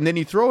work. And then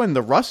you throw in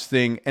the Russ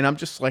thing, and I'm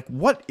just like,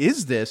 what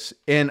is this?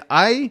 And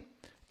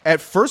at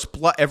first,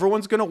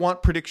 everyone's going to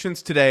want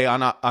predictions today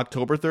on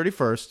October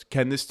 31st.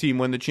 Can this team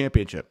win the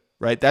championship?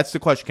 Right? That's the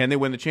question. Can they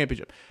win the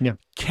championship? Yeah.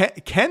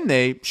 Can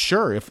they?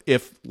 Sure.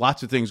 If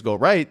lots of things go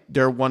right,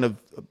 they're one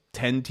of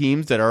 10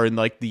 teams that are in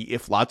like the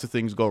if lots of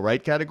things go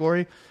right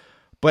category.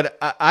 But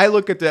I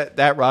look at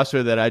that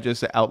roster that I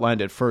just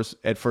outlined at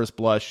first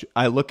blush.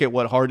 I look at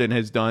what Harden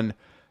has done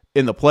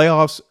in the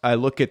playoffs. I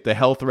look at the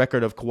health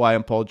record of Kawhi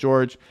and Paul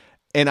George,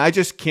 and I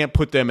just can't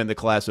put them in the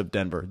class of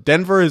Denver.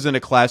 Denver is in a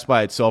class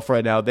by itself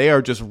right now. They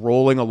are just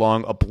rolling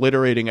along,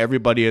 obliterating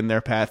everybody in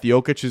their path.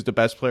 Jokic is the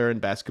best player in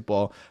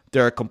basketball.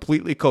 They're a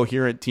completely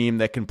coherent team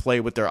that can play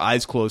with their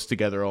eyes closed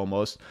together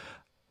almost.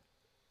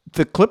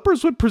 The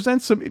Clippers would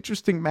present some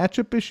interesting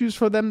matchup issues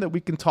for them that we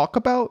can talk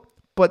about,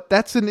 but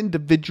that's an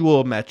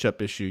individual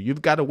matchup issue.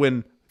 You've got to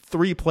win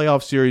 3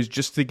 playoff series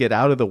just to get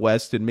out of the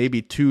West and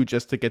maybe 2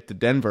 just to get to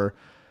Denver.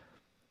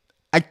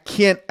 I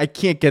can't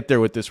get there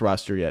with this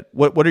roster yet.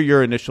 What are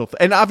your initial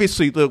and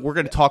obviously look, we're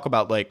going to talk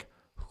about like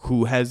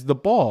who has the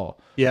ball.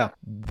 Yeah.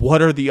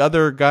 What are the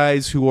other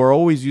guys who are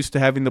always used to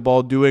having the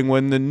ball doing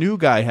when the new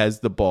guy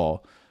has the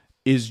ball?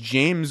 Is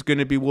James going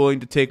to be willing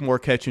to take more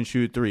catch and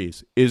shoot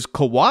threes? Is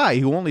Kawhi,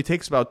 who only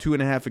takes about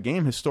 2.5 a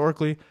game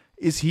historically,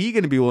 is he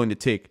going to be willing to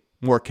take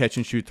more catch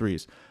and shoot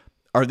threes?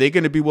 Are they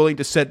going to be willing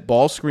to set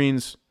ball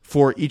screens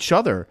for each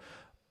other?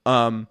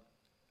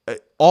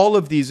 All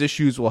of these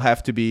issues will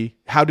have to be,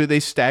 how do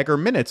they stagger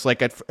minutes?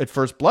 Like at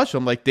first blush,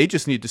 I'm like, they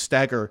just need to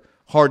stagger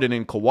Harden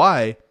and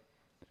Kawhi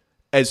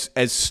as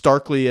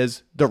starkly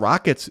as the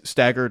Rockets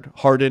staggered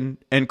Harden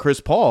and Chris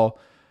Paul.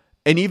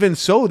 And even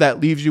so, that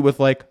leaves you with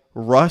like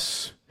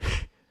Russ,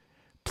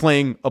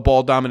 playing a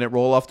ball dominant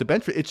role off the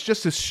bench. It's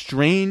just a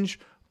strange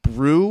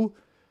brew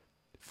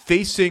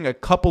facing a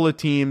couple of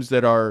teams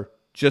that are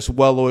just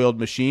well-oiled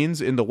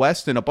machines in the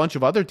West, and a bunch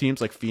of other teams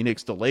like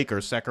Phoenix, the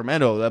Lakers,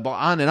 Sacramento,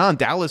 on and on.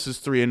 Dallas is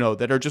 3-0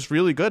 that are just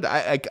really good.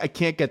 I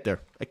can't get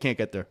there. I can't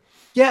get there.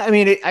 Yeah, I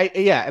mean,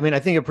 I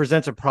think it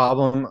presents a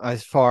problem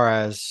as far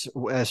as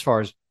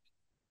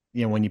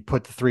when you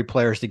put the three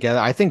players together.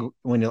 I think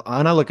when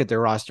I look at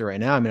their roster right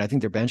now, I mean, I think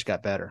their bench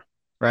got better,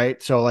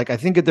 right? So like, I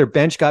think that their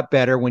bench got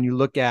better when you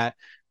look at,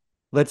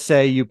 let's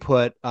say you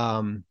put,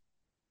 you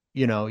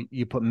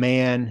put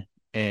Mann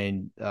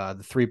and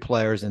the three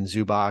players and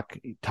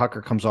Zubac.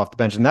 Tucker comes off the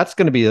bench, and that's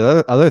going to be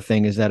the other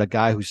thing, is that a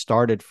guy who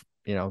started,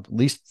 at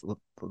least the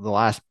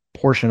last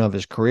portion of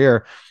his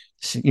career,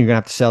 you're gonna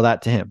have to sell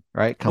that to him,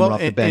 right? Coming off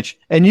the bench,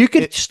 and you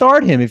could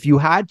start him if you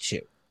had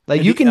to.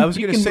 Like you can. I was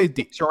going to say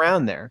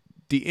around there.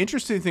 The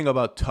interesting thing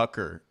about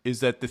Tucker is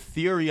that the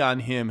theory on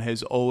him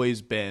has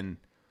always been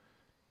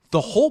the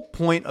whole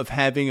point of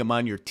having him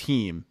on your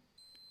team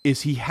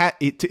is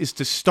is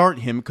to start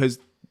him, because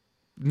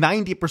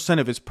 90%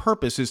 of his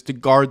purpose is to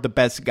guard the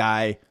best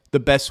guy, the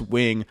best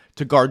wing,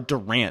 to guard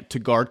Durant, to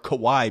guard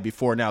Kawhi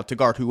before now, to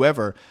guard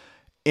whoever,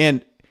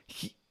 and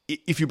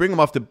if you bring him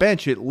off the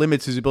bench, it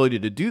limits his ability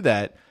to do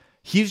that.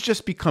 He's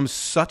just become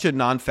such a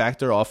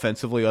non-factor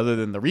offensively, other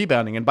than the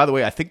rebounding. And by the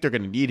way, I think they're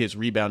going to need his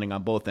rebounding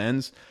on both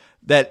ends.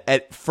 That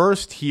at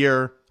first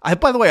here,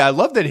 by the way, I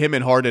love that him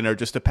and Harden are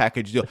just a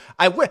package deal.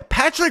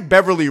 Patrick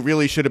Beverley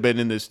really should have been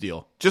in this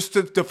deal, just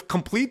to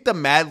complete the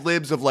Mad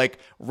Libs of like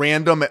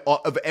random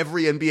of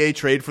every NBA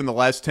trade from the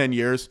last 10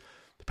 years.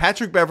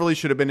 Patrick Beverley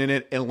should have been in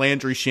it, and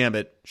Landry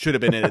Shamet should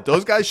have been in it.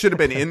 Those guys should have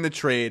been in the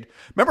trade.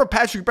 Remember,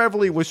 Patrick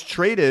Beverley was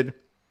traded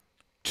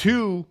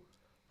to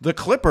the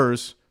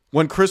Clippers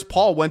when Chris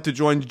Paul went to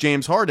join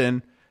James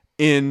Harden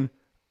in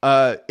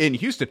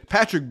Houston.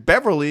 Patrick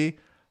Beverley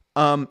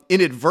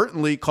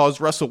inadvertently caused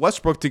Russell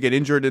Westbrook to get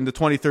injured in the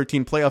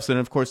 2013 playoffs, and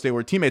of course they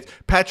were teammates.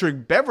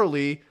 Patrick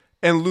Beverley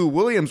and Lou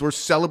Williams were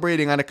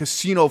celebrating on a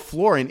casino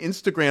floor and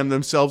Instagrammed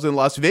themselves in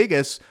Las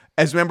Vegas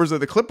as members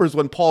of the Clippers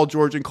when Paul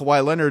George and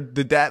Kawhi Leonard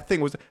did that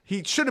thing.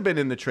 He should have been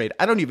in the trade.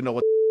 I don't even know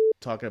what I'm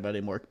talking about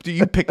anymore. Do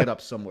you pick it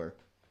up somewhere?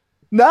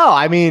 No,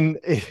 I mean,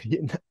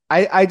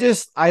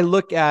 I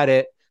look at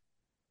it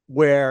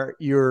where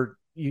you're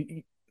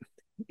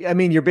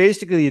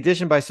basically, the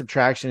addition by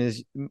subtraction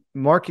is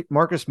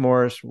Marcus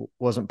Morris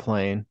wasn't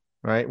playing,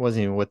 right?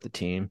 Wasn't even with the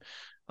team.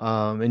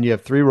 And you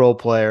have three role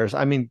players.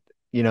 I mean,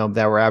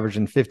 that were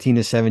averaging 15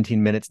 to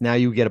 17 minutes. Now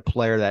you get a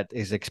player that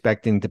is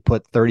expecting to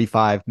put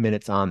 35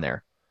 minutes on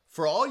there.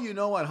 For all you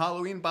know, on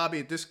Halloween,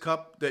 Bobby, this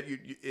cup that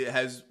it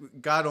has,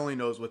 God only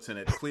knows what's in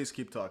it. Please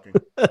keep talking.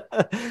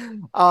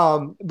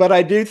 But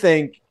I do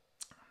think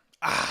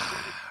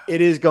it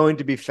is going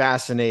to be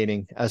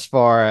fascinating as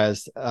far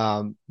as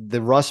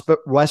the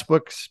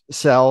Westbrook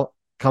sell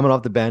coming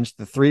off the bench,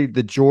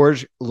 the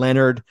George,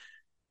 Leonard,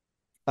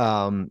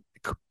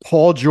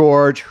 Paul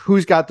George,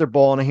 who's got their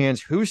ball in their hands,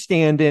 who's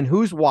standing,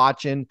 who's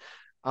watching.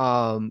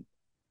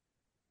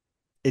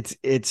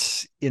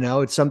 It's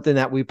something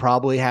that we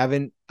probably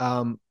haven't.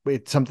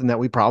 It's something that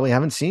we probably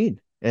haven't seen.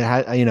 It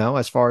has,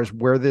 as far as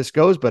where this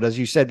goes. But as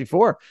you said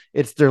before,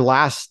 it's their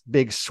last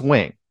big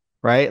swing,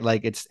 right?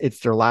 Like it's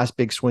their last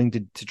big swing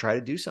to try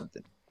to do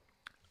something.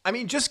 I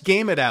mean, just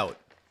game it out.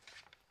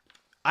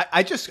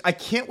 I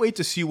can't wait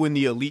to see when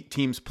the elite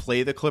teams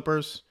play the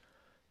Clippers.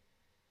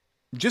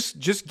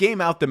 Just game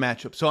out the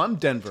matchup. So I'm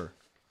Denver,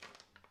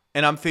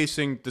 and I'm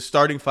facing the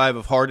starting five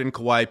of Harden,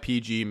 Kawhi,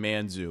 PG,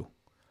 Manzu.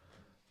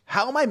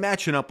 How am I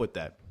matching up with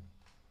that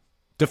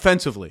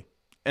defensively?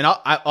 And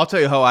I'll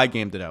tell you how I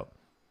gamed it out.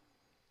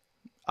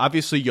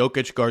 Obviously,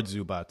 Jokic guards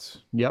Zubats.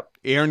 Yep.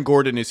 Aaron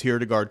Gordon is here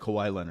to guard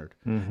Kawhi Leonard.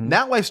 Mm-hmm.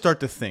 Now I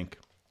start to think,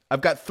 I've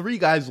got three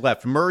guys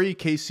left, Murray,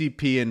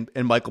 KCP,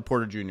 and Michael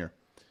Porter Jr.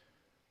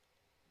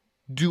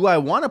 Do I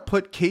want to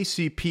put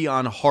KCP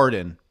on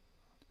Harden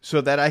so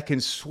that I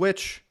can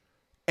switch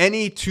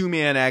any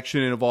two-man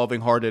action involving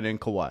Harden and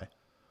Kawhi?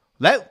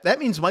 That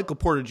means Michael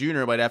Porter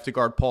Jr. might have to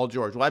guard Paul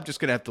George. Well, I'm just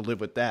going to have to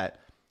live with that.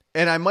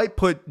 And I might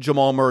put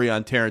Jamal Murray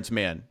on Terrence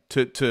Mann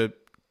to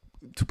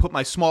put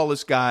my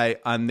smallest guy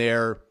on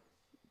their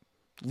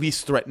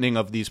least threatening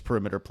of these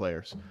perimeter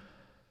players.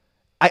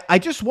 I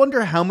just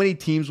wonder how many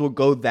teams will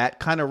go that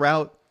kind of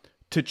route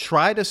to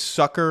try to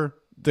sucker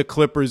the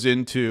Clippers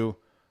into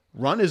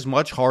run as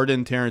much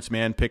Harden, Terrence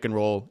Mann pick and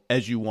roll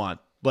as you want.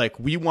 Like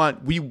we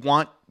want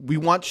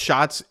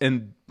shots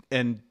and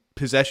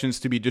possessions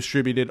to be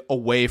distributed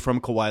away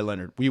from Kawhi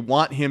Leonard. We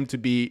want him to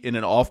be in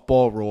an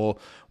off-ball role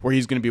where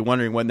he's going to be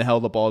wondering when the hell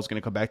the ball is going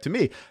to come back to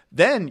me.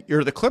 Then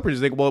you're the Clippers.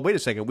 You think, well, wait a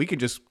second. We can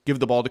just give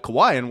the ball to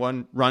Kawhi and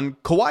run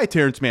Kawhi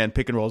Terrence Mann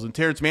pick and rolls. And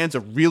Terrence Mann's a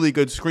really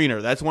good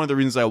screener. That's one of the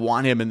reasons I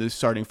want him in this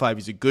starting five.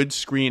 He's a good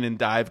screen and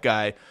dive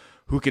guy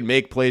who can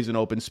make plays in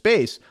open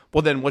space.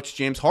 Well, then what's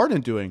James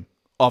Harden doing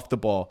off the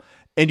ball?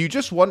 And you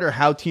just wonder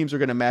how teams are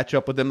going to match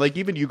up with them. Like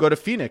even you go to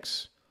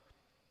Phoenix.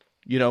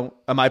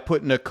 Am I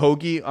putting a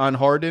Kogi on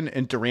Harden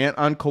and Durant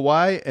on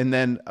Kawhi? And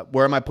then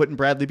where am I putting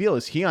Bradley Beal?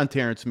 Is he on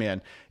Terrence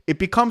Mann? It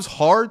becomes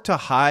hard to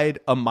hide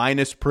a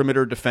minus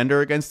perimeter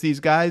defender against these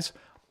guys.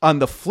 On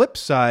the flip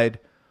side,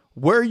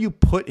 where you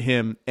put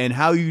him and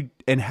how you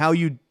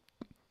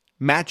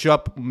match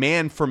up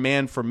man for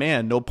man for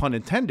man, no pun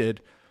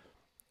intended,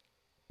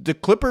 the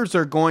Clippers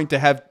are going to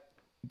have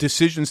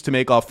decisions to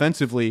make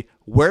offensively,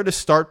 where to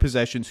start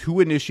possessions, who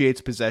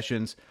initiates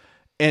possessions.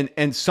 And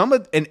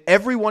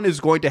everyone is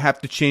going to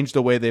have to change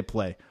the way they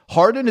play.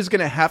 Harden is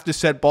going to have to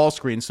set ball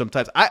screens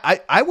sometimes.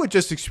 I would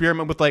just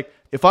experiment with, like,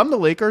 if I'm the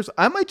Lakers,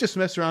 I might just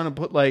mess around and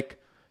put, like,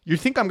 you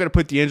think I'm going to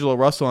put D'Angelo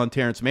Russell on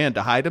Terrence Mann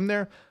to hide him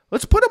there?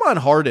 Let's put him on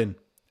Harden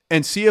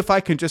and see if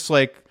I can just,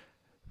 like,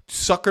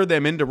 sucker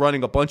them into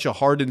running a bunch of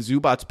Harden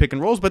Zubats pick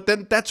and rolls. But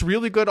then that's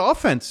really good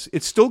offense.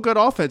 It's still good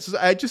offense.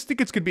 I just think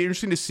it's going to be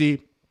interesting to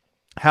see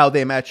how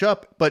they match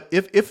up. But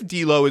if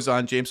D'Lo is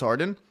on James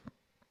Harden,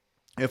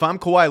 if I'm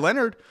Kawhi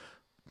Leonard,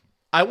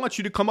 I want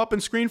you to come up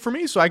and screen for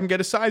me so I can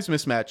get a size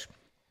mismatch.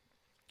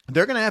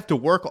 They're going to have to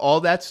work all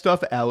that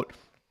stuff out.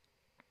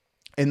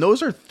 And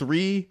those are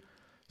three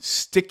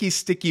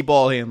sticky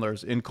ball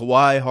handlers in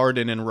Kawhi,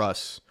 Harden, and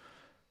Russ.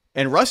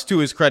 And Russ, to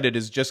his credit,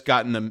 has just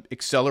gotten them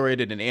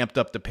accelerated and amped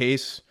up the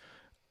pace.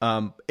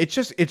 It's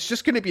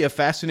just going to be a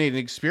fascinating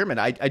experiment.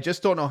 I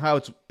just don't know how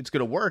it's going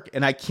to work.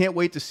 And I can't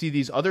wait to see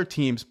these other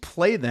teams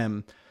play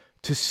them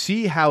to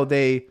see how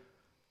they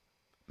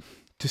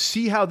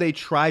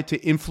try to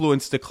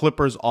influence the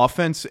Clippers'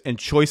 offense and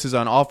choices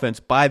on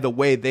offense by the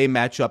way they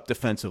match up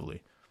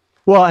defensively.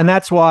 Well, and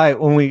that's why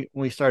when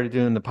we started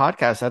doing the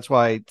podcast, that's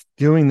why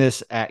doing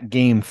this at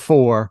game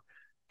 4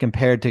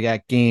 compared to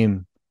at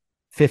game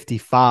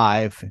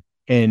 55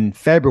 in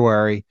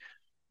February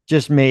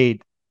just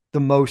made the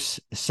most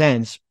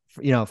sense,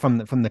 from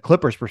the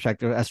Clippers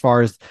perspective, as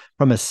far as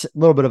from a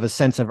little bit of a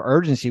sense of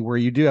urgency, where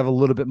you do have a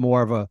little bit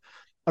more of a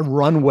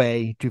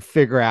runway to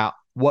figure out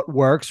what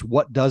works,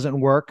 what doesn't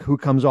work, who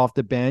comes off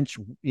the bench,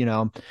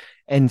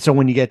 And so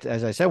when you get,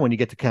 as I said, when you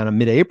get to kind of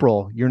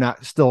mid-April, you're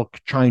not still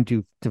trying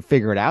to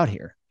figure it out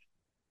here.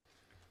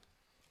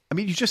 I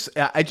mean,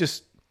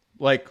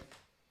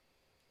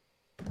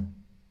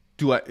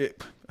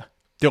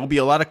 there'll be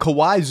a lot of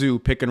Kawhi Zoo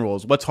pick and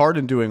rolls. What's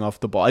Harden doing off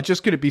the ball? It's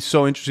just going to be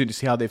so interesting to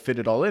see how they fit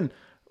it all in.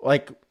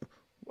 Like,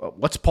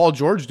 what's Paul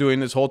George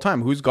doing this whole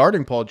time? Who's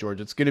guarding Paul George?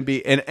 It's going to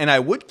be, and I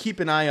would keep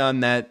an eye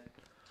on that.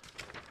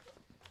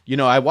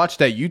 I watched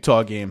that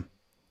Utah game,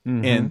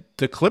 and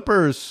the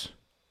Clippers,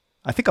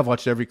 I think I've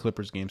watched every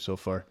Clippers game so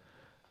far.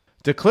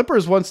 The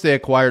Clippers, once they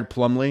acquired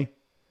Plumlee,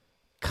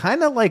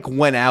 kind of like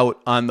went out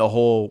on the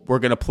whole, we're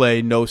going to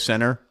play no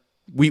center.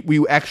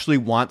 We actually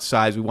want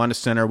size. We want a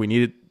center. We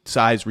needed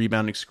size,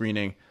 rebounding,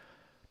 screening.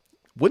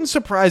 Wouldn't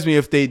surprise me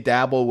if they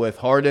dabble with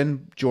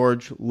Harden,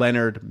 George,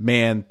 Leonard,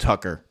 Mann,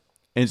 Tucker,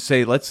 and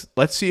say, let's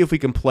see if we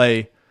can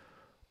play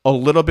a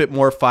little bit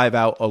more 5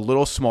 out, a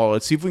little smaller.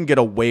 Let's see if we can get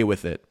away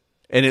with it.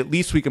 And at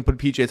least we can put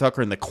PJ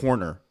Tucker in the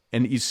corner,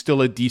 and he's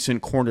still a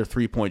decent corner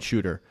 3-point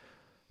shooter.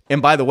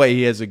 And by the way,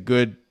 he has a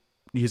good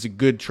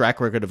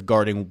track record of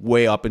guarding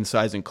way up in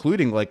size,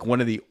 including like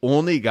one of the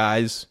only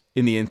guys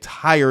in the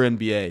entire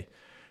NBA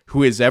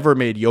who has ever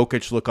made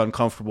Jokic look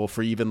uncomfortable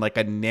for even like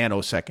a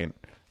nanosecond.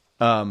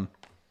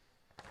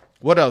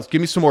 What else?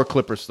 Give me some more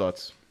Clippers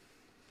thoughts.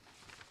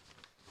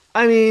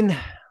 I mean,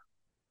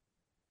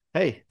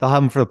 hey, they'll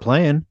have them for the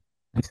play-in.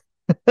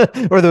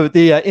 Or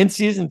the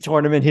in-season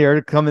tournament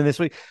here coming this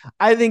week.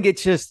 I think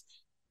it's just,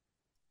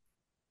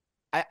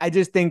 I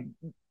just think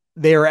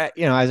they're at,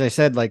 as I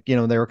said, like, they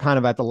were kind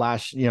of at the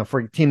last, for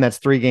a team that's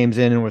 3 games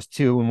in and was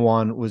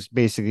 2-1, was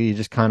basically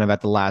just kind of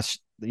at the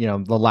last, the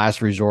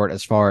last resort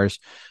as far as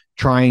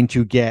trying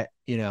to get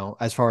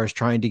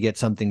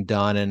something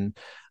done. And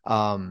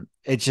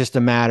it's just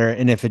a matter.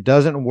 And if it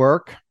doesn't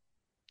work,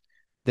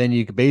 then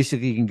you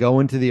can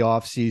go into the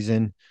off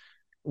season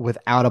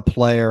without a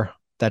player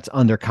that's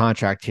under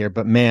contract here.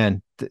 But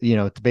man,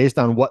 based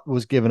on what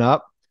was given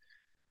up,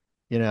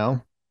 this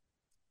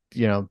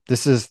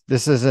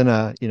isn't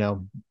a,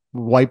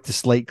 wipe the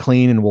slate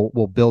clean and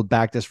we'll build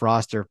back this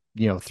roster,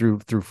 through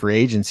free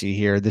agency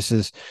here. This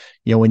is,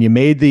 when you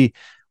made the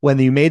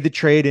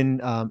trade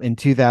in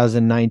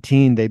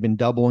 2019, they've been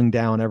doubling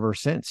down ever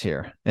since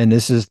here. And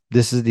this is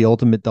the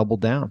ultimate double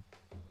down.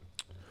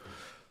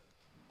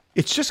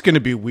 It's just going to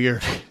be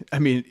weird. I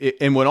mean,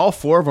 and when all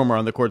 4 of them are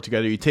on the court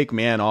together, you take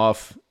Mann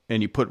off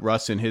and you put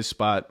Russ in his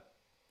spot.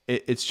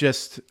 It's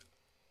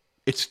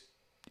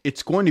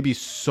going to be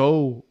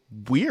so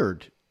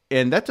weird.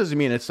 And that doesn't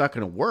mean it's not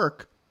going to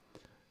work.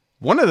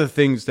 One of the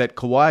things that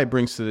Kawhi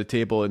brings to the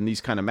table in these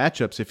kind of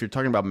matchups, if you're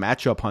talking about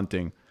matchup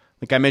hunting,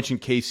 like I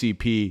mentioned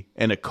KCP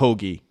and a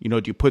Kogi,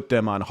 do you put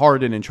them on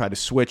Harden and try to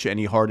switch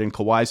any Harden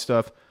Kawhi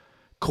stuff?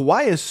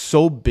 Kawhi is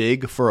so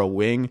big for a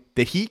wing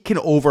that he can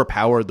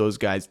overpower those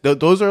guys.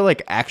 Those are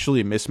like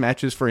actually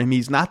mismatches for him.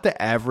 He's not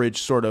the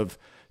average sort of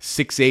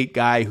 6'8"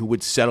 guy who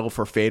would settle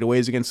for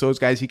fadeaways against those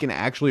guys. He can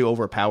actually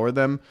overpower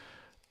them.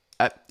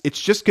 It's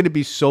just going to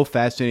be so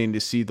fascinating to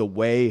see the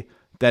way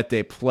that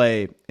they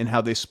play and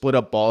how they split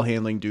up ball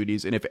handling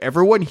duties. And if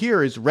everyone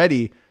here is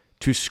ready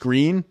to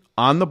screen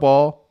on the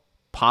ball,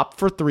 pop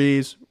for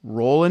threes,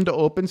 roll into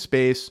open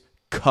space,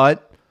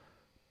 cut,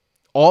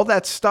 all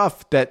that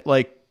stuff that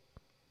like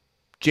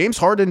James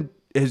Harden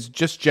has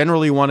just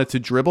generally wanted to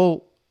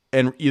dribble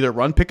and either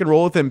run pick and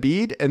roll with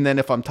Embiid, and then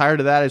if I'm tired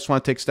of that, I just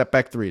want to take step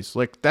back threes.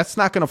 Like, that's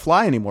not going to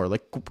fly anymore.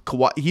 Like,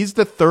 Kawhi, he's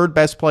the third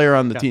best player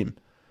on the team.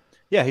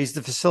 Yeah, he's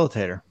the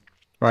facilitator,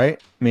 right?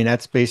 I mean,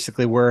 that's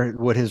basically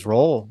what his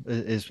role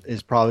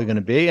is probably going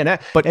to be.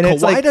 But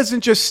Kawhi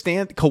doesn't just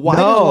stand. Kawhi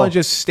doesn't want to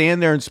just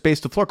stand there and space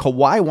the floor.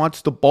 Kawhi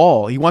wants the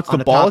ball. He wants the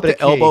ball at the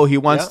elbow. He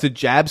wants to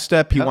jab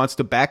step. He wants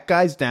to back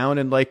guys down.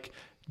 And like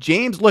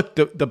James, look,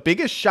 the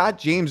biggest shot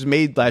James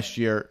made last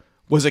year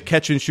was a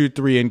catch and shoot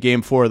three in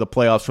Game 4 of the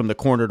playoffs from the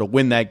corner to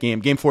win that game.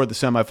 Game 4 of the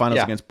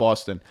semifinals against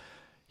Boston.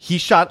 He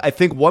shot, I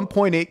think,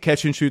 1.8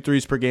 catch and shoot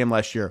threes per game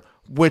last year,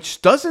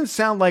 which doesn't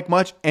sound like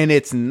much, and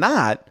it's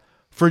not.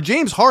 For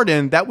James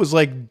Harden, that was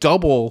like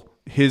double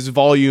his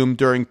volume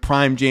during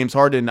prime James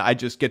Harden. I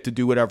just get to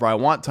do whatever I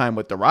want time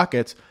with the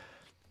Rockets.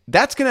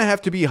 That's going to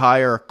have to be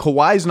higher.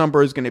 Kawhi's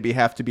number is going to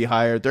have to be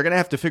higher. They're going to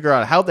have to figure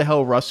out how the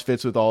hell Russ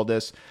fits with all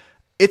this.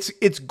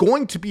 It's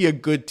going to be a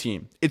good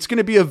team. It's going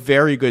to be a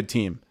very good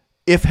team.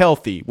 If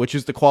healthy, which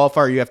is the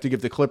qualifier you have to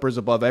give the Clippers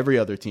above every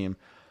other team.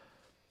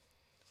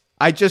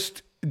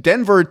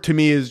 Denver to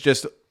me is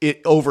just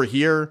it over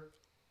here,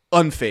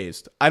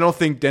 unfazed. I don't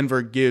think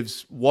Denver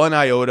gives one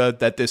iota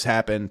that this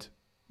happened.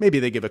 Maybe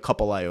they give a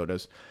couple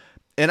iotas.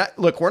 And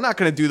look, we're not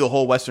going to do the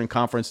whole Western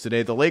Conference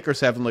today. The Lakers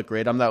haven't looked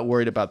great. I'm not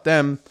worried about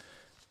them.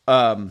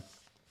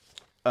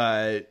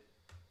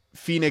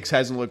 Phoenix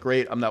hasn't looked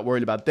great. I'm not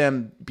worried about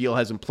them. Beal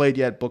hasn't played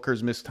yet.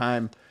 Booker's missed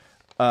time.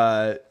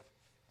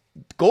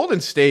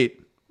 Golden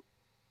State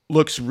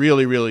looks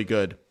really, really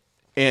good.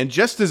 And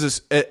just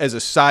as a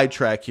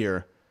sidetrack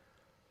here,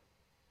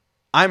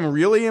 I'm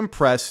really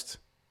impressed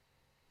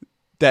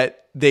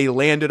that they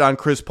landed on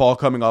Chris Paul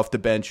coming off the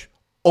bench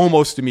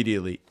almost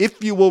immediately.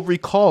 If you will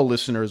recall,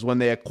 listeners, when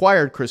they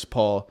acquired Chris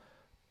Paul,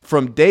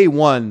 from day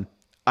one,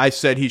 I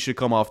said he should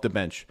come off the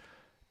bench.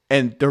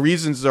 And the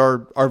reasons are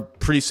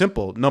pretty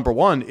simple. Number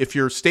one, if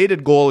your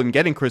stated goal in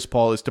getting Chris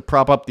Paul is to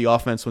prop up the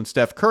offense when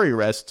Steph Curry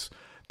rests,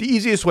 the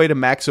easiest way to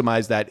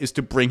maximize that is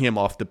to bring him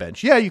off the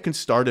bench. Yeah, you can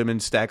start him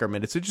and stagger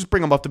minutes and just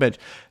bring him off the bench.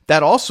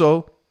 That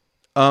also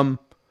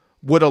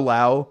would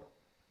allow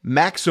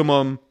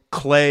maximum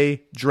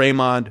Clay,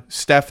 Draymond,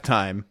 Steph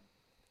time.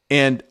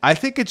 And I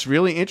think it's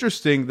really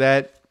interesting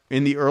that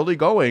in the early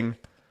going,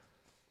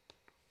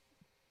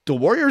 the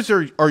Warriors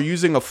are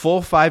using a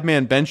full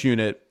five-man bench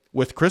unit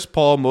with Chris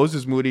Paul,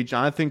 Moses Moody,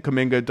 Jonathan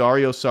Kuminga,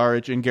 Dario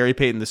Saric, and Gary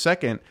Payton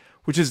II,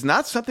 which is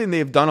not something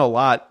they've done a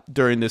lot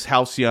during this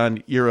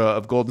halcyon era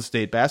of Golden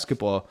State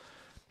basketball.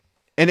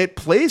 And it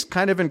plays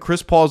kind of in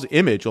Chris Paul's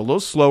image, a little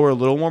slower, a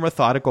little more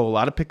methodical, a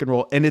lot of pick and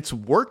roll, and it's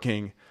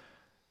working.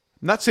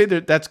 I'm not saying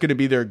that that's going to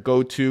be their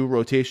go-to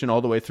rotation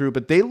all the way through,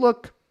 but they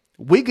look...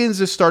 Wiggins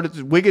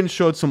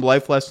showed some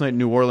life last night in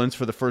New Orleans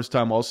for the first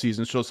time all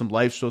season, showed some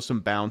life, showed some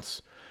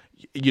bounce.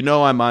 You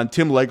know I'm on.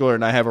 Tim Legler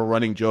and I have a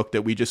running joke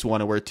that we just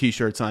want to wear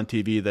T-shirts on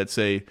TV that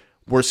say,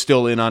 we're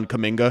still in on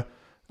Kuminga.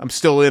 I'm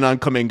still in on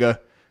Kuminga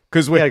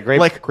because we had a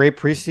great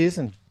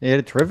preseason. He had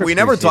a terrific. We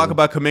never talk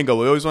about Kuminga.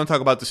 We always want to talk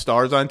about the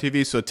stars on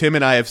TV. So Tim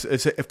and I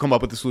have come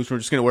up with the solution. We're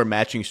just going to wear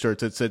matching shirts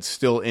that said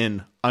 "still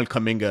in" on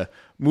Kuminga.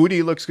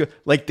 Moody looks good.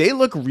 Like they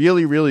look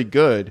really, really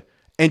good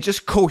and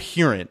just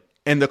coherent.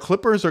 And the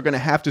Clippers are going to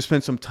have to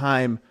spend some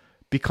time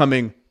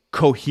becoming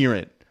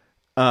coherent.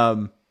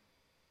 But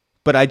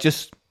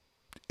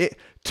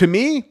to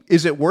me,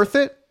 is it worth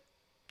it?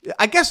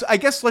 I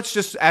guess let's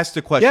just ask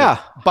the question. Yeah.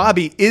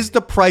 Bobby, is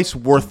the price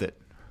worth it?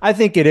 I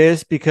think it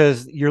is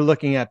because you're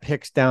looking at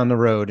picks down the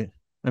road.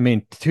 I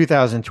mean,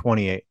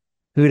 2028.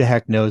 Who the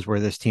heck knows where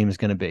this team is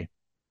going to be,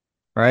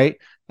 right?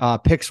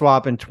 Pick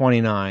swap in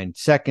 29,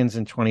 seconds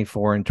in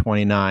 24 and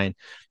 29.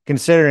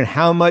 Considering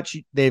how much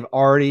they've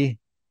already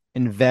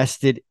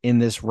invested in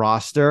this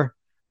roster,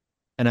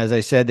 and as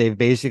I said, they've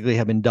basically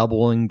have been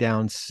doubling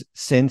down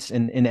since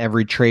in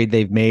every trade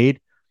they've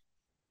made.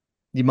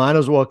 You might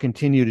as well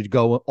continue to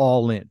go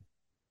all in.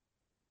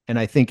 And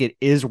I think it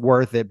is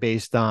worth it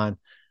based on,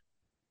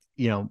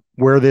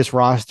 where this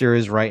roster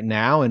is right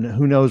now and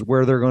who knows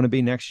where they're going to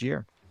be next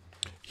year.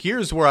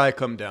 Here's where I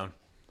come down.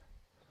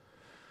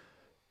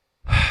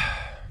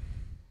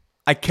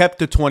 I kept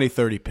the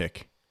 2030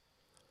 pick.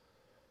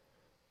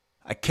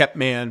 I kept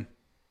Man.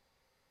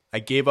 I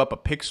gave up a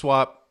pick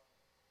swap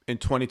in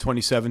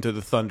 2027 to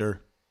the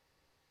Thunder.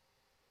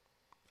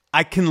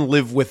 I can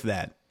live with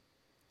that.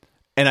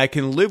 And I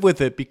can live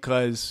with it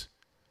because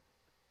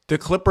the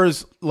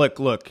Clippers,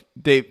 look,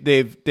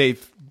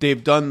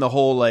 they've done the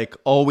whole like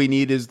all we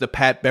need is the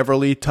Pat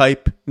Beverly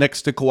type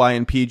next to Kawhi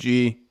and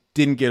PG.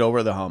 Didn't get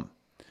over the hump.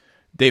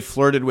 They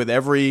flirted with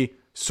every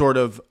sort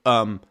of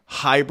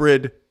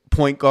hybrid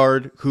point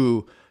guard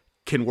who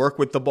can work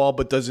with the ball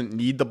but doesn't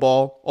need the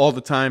ball all the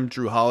time.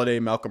 Drew Holiday,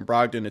 Malcolm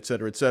Brogdon, et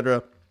cetera, et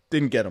cetera.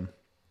 Didn't get him.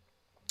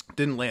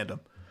 Didn't land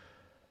him.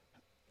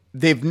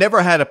 They've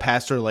never had a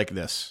passer like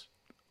this.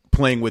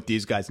 playing with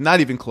these guys. Not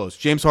even close.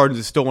 James Harden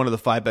is still one of the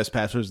 5 best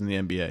passers in the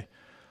NBA.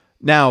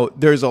 Now,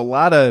 there's a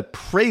lot of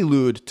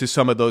prelude to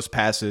some of those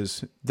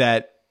passes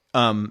that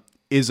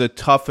is a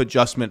tough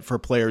adjustment for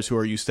players who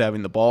are used to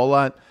having the ball a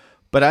lot.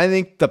 But I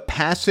think the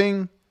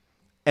passing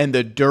and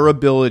the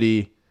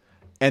durability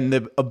and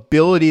the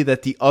ability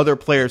that the other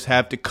players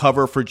have to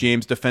cover for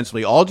James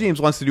defensively. All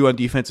James wants to do on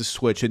defense is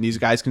switch, and these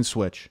guys can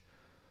switch,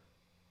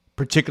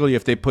 particularly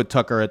if they put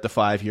Tucker at the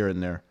 5 here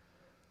and there.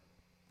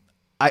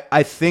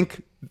 I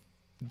think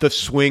the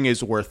swing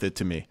is worth it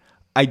to me.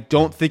 I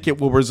don't think it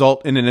will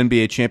result in an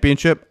NBA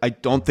championship. I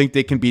don't think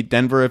they can beat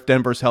Denver if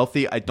Denver's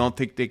healthy. I don't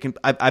think they can.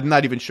 I'm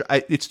not even sure.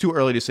 It's too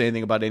early to say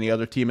anything about any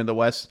other team in the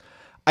West.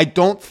 I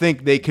don't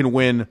think they can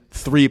win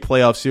 3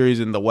 playoff series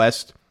in the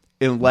West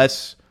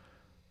unless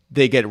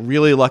they get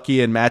really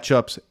lucky in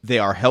matchups, they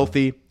are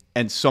healthy,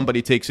 and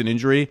somebody takes an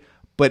injury.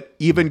 But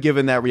even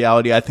given that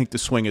reality, I think the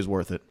swing is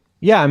worth it.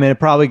 Yeah, I mean, it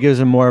probably gives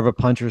them more of a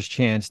puncher's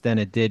chance than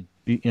it did,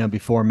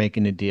 before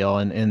making the deal.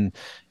 And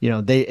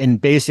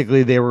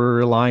basically they were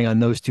relying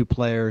on those 2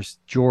 players,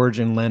 George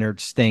and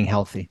Leonard, staying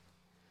healthy,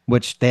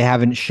 which they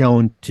haven't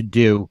shown to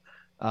do,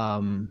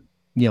 in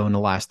the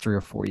last 3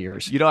 or 4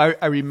 years.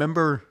 I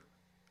remember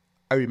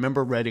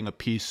writing a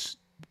piece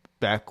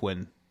back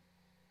when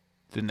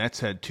the Nets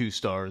had 2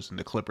 stars and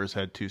the Clippers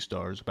had 2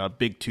 stars about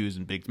big 2s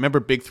and big.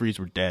 Remember, big 3s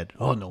were dead.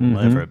 Oh no, we'll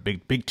ever have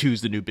big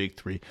 2's the new big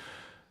 3.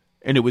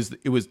 And it was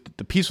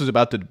the piece was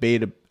about the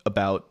debate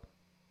about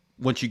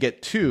once you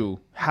get 2,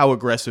 how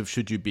aggressive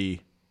should you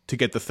be to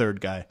get the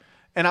 3rd guy?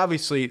 And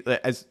obviously,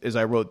 as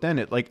I wrote then,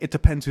 it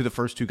depends who the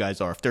first 2 guys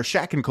are. If they're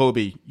Shaq and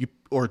Kobe,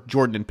 or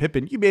Jordan and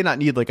Pippen, you may not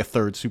need like a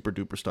 3rd super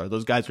duper star.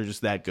 Those guys are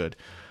just that good.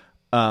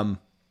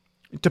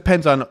 It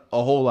depends on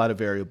a whole lot of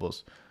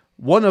variables.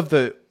 One of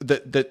the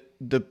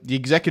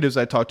executives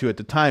I talked to at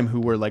the time who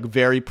were like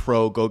very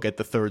pro go get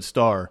the 3rd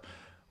star,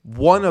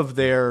 one of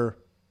their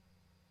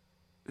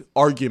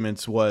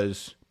arguments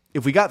was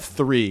if we got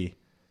 3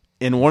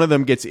 and one of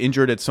them gets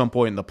injured at some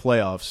point in the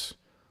playoffs,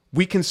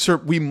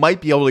 we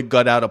might be able to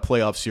gut out a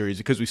playoff series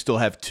because we still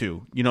have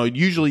 2.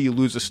 Usually you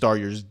lose a star,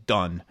 you're just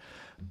done.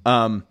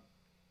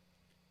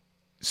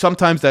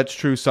 Sometimes that's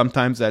true,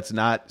 sometimes that's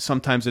not.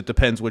 Sometimes it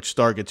depends which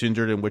star gets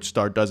injured and which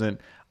star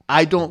doesn't.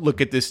 I don't look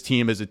at this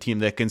team as a team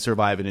that can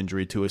survive an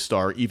injury to a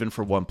star, even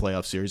for one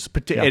playoff series.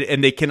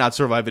 And they cannot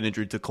survive an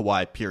injury to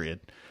Kawhi,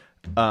 period.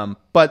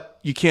 But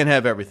you can't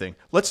have everything.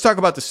 Let's talk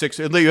about the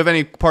Sixers. You have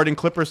any parting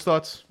Clippers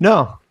thoughts?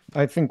 No,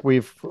 I think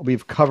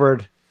we've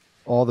covered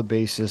all the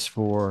bases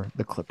for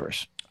the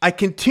Clippers.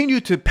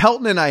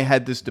 Pelton and I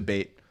had this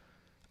debate.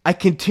 I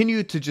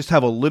continue to just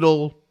have a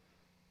little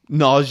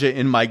nausea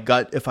in my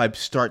gut if I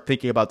start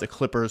thinking about the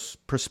Clippers'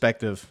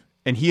 perspective.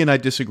 And he and I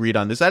disagreed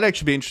on this. I'd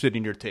actually be interested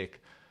in your take.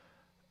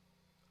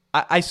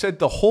 I said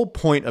the whole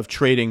point of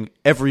trading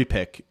every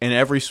pick and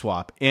every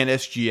swap and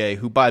SGA,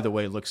 who, by the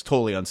way, looks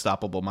totally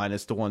unstoppable,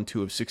 minus the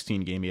 1-2 of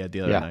 16 game he had the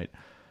other night,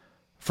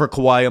 for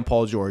Kawhi and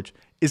Paul George,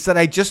 is that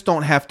I just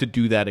don't have to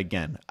do that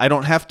again. I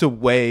don't have to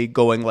weigh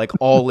going like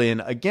all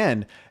in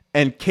again.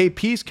 And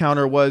KP's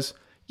counter was,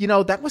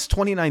 that was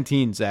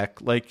 2019,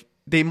 Zach. Like,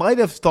 they might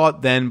have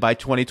thought then by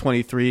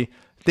 2023,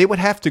 they would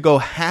have to go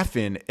half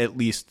in at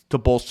least to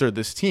bolster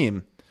this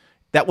team.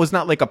 That was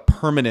not like a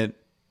permanent,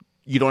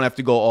 you don't have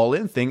to go all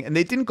in thing. And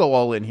they didn't go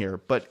all in here,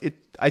 but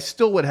I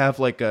still would have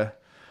like I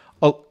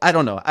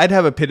don't know. I'd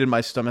have a pit in my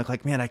stomach.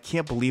 Like, man, I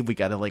can't believe we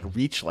got to like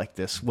reach like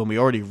this when we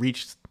already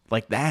reached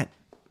like that.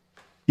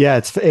 Yeah.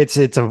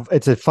 It's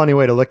a funny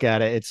way to look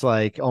at it. It's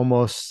like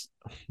almost,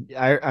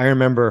 I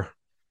remember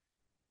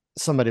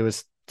somebody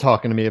was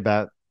talking to me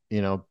about,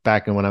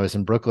 back when I was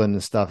in Brooklyn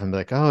and stuff, and be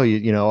like, oh,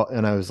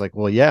 and I was like,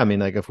 well, yeah, I mean,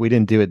 like if we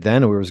didn't do it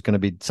then, it was going to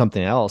be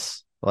something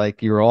else.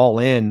 Like you're all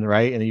in,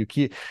 right? And you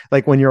keep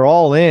like when you're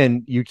all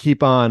in, you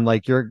keep on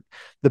like the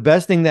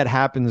best thing that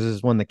happens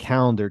is when the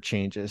calendar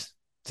changes,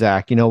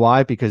 Zach. You know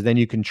why? Because then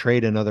you can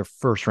trade another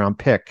 1st round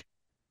pick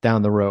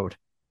down the road.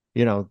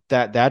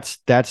 That's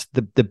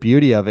the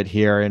beauty of it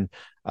here. And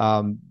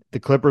the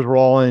Clippers were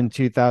all in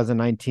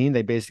 2019.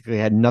 They basically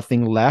had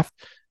nothing left,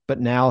 but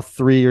now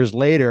 3 years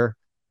later,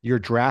 your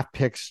draft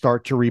picks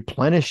start to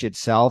replenish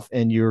itself,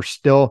 and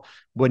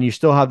when you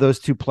still have those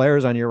 2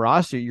 players on your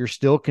roster, you're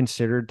still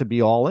considered to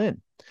be all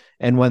in.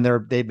 And when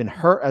they've been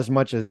hurt as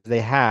much as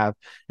they have,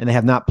 and they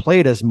have not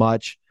played as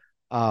much,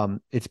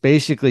 it's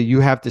basically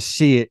you have to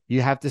see it.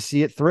 You have to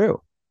see it through.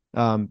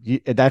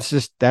 That's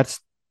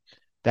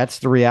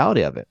the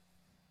reality of it.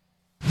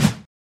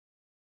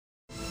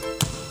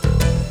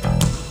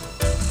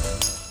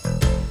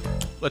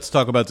 Let's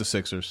talk about the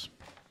Sixers.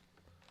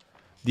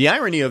 The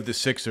irony of the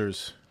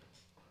Sixers.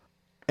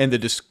 And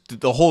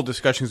the whole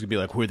discussion is going to be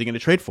like, who are they going to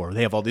trade for?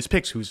 They have all these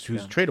picks. Who's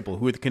tradable?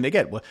 Who can they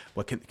get?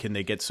 What can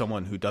they get?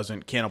 Someone who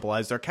doesn't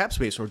cannibalize their cap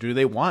space, or do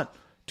they want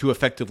to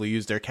effectively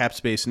use their cap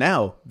space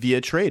now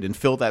via trade and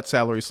fill that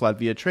salary slot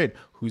via trade?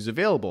 Who's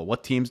available?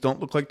 What teams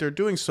don't look like they're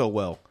doing so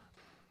well?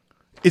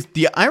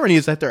 The irony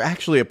is that they're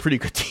actually a pretty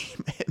good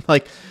team.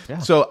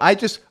 So I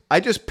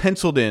just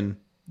penciled in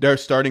their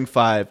starting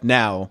 5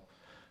 now,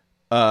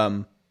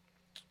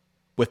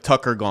 with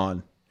Tucker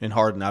gone. and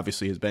Harden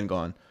obviously has been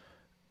gone.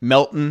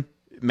 Melton,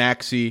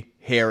 Maxey,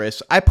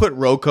 Harris. I put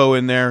Rocco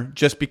in there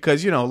just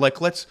because,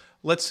 like let's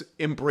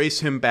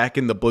embrace him back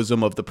in the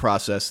bosom of the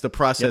process. The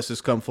process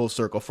has come full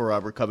circle for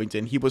Robert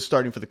Covington. He was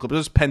starting for the Clippers.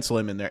 Let's pencil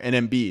him in there. And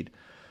Embiid.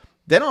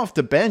 Then off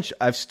the bench,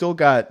 I've still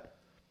got,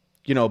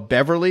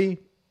 Beverly,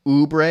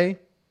 Oubre,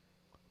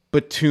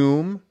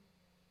 Batum,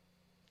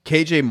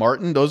 KJ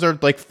Martin. Those are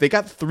they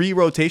got 3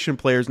 rotation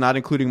players, not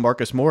including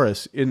Marcus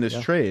Morris in this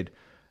trade.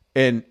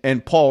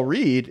 And Paul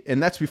Reed,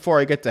 and that's before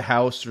I get to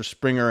House or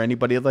Springer or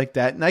anybody like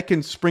that. And I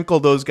can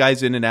sprinkle those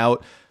guys in and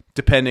out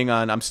depending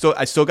on I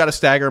still got to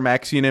stagger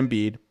Maxey and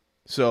Embiid.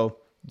 So,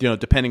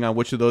 depending on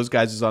which of those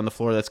guys is on the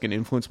floor, that's going to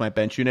influence my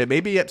bench unit.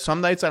 Maybe at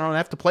some nights I don't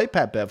have to play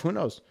Pat Bev. Who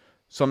knows?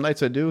 Some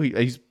nights I do.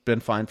 He's been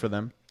fine for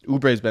them.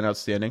 Oubre's been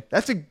outstanding.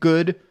 That's a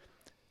good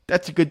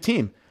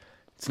team.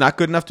 It's not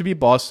good enough to beat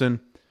Boston.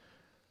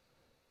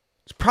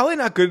 It's probably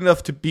not good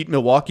enough to beat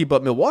Milwaukee,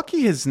 but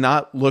Milwaukee has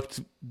not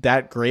looked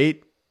that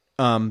great.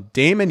 Dame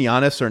and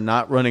Giannis are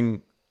not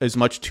running as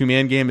much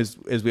two-man game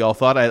as we all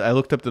thought. I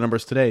looked up the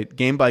numbers today.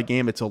 Game by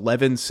game, it's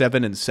 11,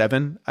 7, and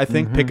 7, I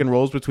think, pick and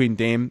rolls between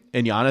Dame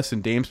and Giannis,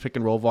 and Dame's pick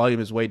and roll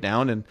volume is way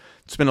down, and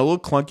it's been a little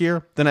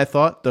clunkier than I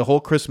thought. The whole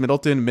Chris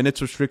Middleton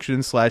minutes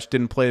restriction /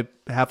 didn't play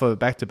half of a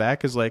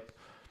back-to-back is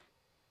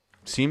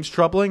seems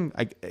troubling.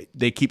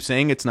 They keep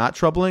saying it's not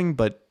troubling,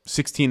 but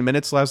 16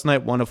 minutes last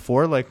night, 1 of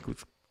 4,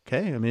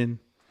 okay, I mean,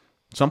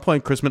 at some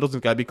point, Chris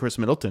Middleton's got to be Chris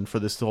Middleton for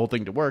this whole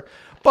thing to work,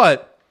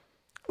 but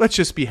let's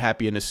just be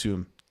happy and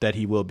assume that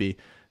he will be.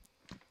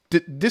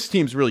 This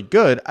team's really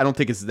good. I don't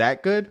think it's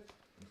that good.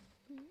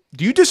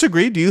 Do you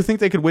disagree? Do you think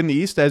they could win the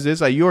East as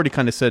is? You already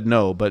kind of said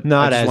no, but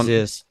not as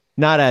is.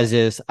 Not as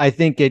is. I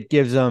think it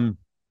gives them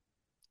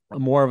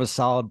more of a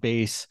solid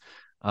base.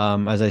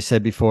 As I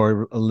said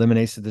before,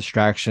 eliminates the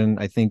distraction.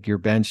 I think your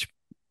bench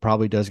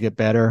probably does get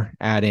better,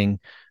 adding,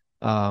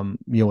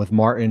 with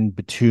Martin,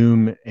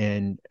 Batum,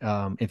 and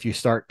if you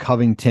start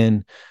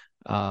Covington,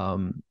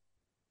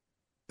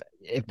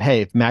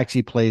 if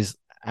Maxey plays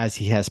as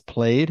he has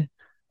played,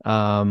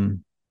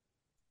 you're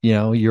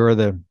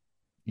the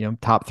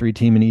top 3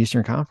 team in the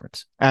Eastern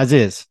Conference as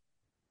is.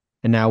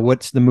 And now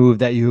what's the move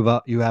that you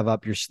have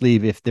up your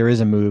sleeve if there is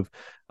a move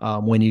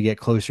when you get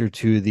closer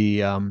to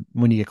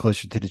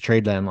the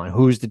trade deadline?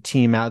 Who's the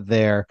team out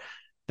there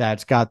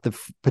that's got the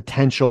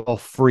potential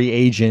free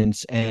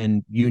agents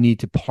and you need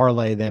to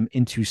parlay them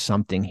into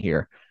something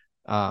here?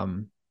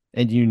 And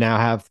you now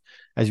have,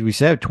 as we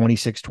said,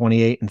 26,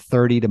 28, and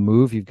 30 to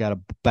move. You've got a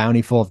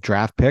bounty full of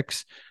draft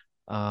picks.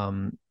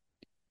 You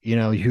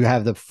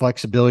have the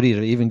flexibility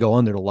to even go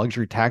under the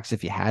luxury tax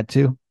if you had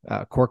to.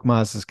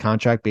 Korkmaz's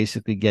contract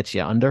basically gets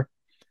you under.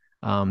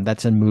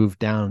 That's a move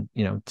down,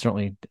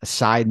 certainly a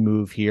side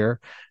move here.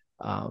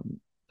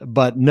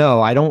 But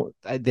no,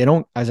 they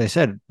don't, as I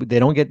said, they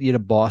don't get you to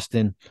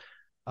Boston.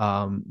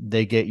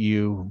 They get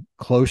you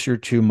closer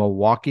to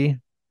Milwaukee.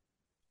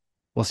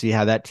 We'll see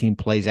how that team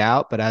plays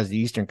out. But as the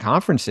Eastern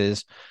Conference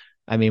is,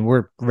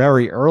 we're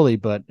very early,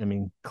 but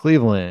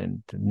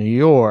Cleveland, New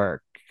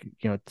York,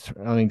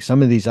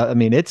 some of these,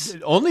 it's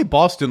only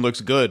Boston looks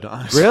good.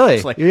 Honestly.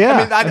 Really?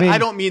 Yeah. I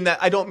don't mean that.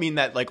 I don't mean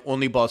that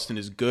only Boston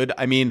is good.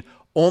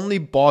 Only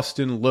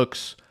Boston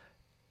looks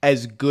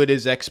as good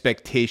as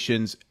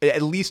expectations,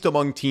 at least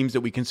among teams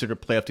that we consider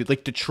playoff teams.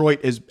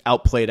 Detroit has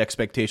outplayed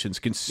expectations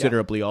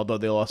considerably, although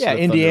they lost. Yeah,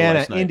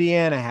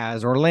 Indiana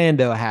has,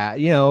 Orlando has,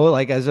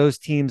 as those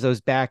teams, those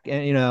back,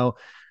 Brooklyn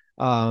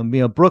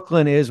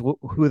is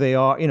who they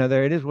are.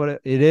 There it is what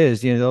it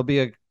is.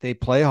 They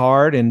play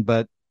hard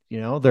but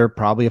they're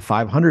probably a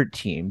 500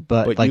 team,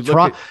 but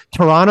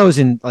Toronto's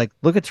in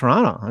look at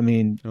Toronto.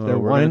 We're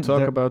going to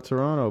talk about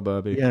Toronto,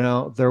 Bobby. They're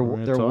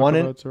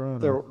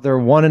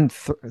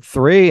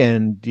 1-3,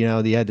 and you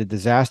had the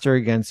disaster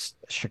against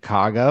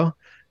Chicago.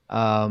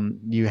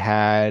 You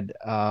had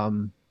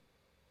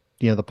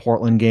the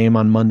Portland game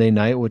on Monday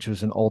night, which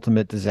was an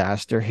ultimate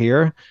disaster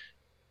here.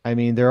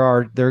 There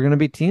are going to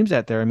be teams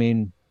out there.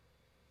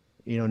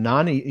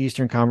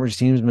 Non-Eastern Conference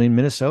teams.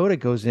 Minnesota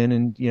goes in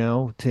and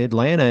to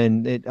Atlanta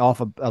and it off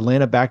of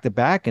Atlanta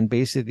back-to-back and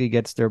basically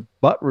gets their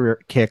butt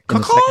kicked in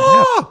the second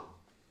half.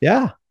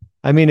 Yeah,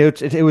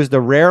 it was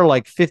the rare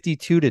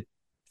 52-15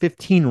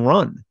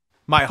 run.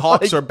 My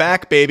Hawks are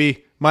back,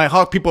 baby. My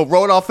Hawk people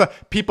wrote off the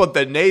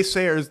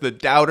naysayers, the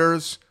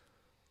doubters.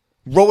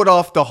 Wrote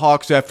off the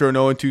Hawks after an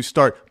 0-2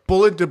 start.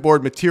 Bulletin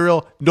board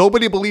material.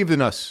 Nobody believed in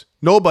us.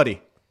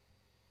 Nobody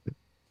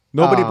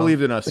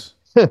believed in us.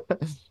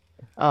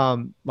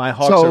 My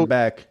Hawks are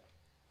back.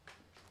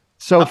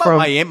 So from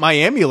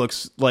Miami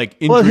looks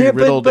injury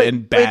riddled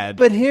and bad.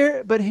 But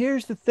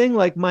here's the thing: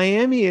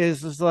 Miami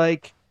is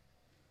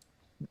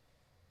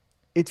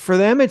it's for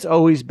them. It's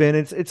always been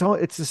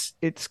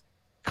it's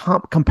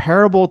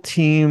comparable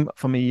team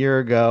from a year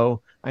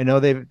ago. I know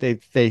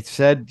they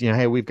said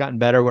hey, we've gotten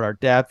better with our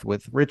depth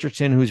with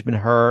Richardson, who's been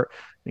hurt,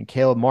 and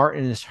Caleb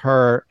Martin is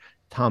hurt.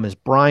 Thomas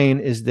Bryant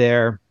is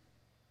there.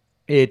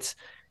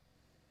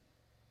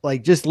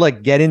 just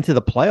like get into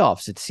the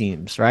playoffs. It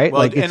seems right.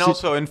 Well, Like, and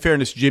also in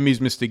fairness, Jimmy's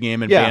missed a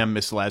game and Yeah. Bam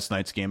missed last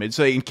night's game. It's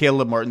like, and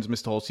Caleb Martin's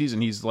missed the whole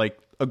season. He's like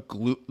a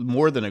glue,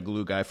 more than a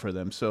glue guy for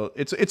them. So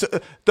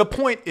the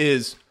point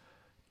is,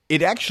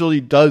 it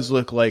actually does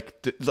look like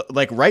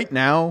right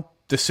now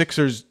the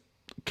Sixers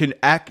can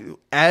act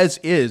as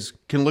is,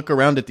 can look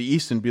around at the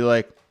East and be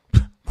like,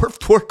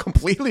 we're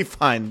completely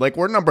fine. Like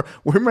we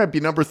might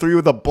be number 3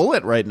 with a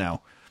bullet right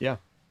now. Yeah.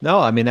 No,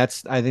 I mean, I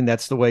think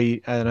that's the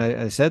way. And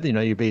I said,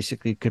 you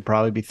basically could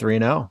probably be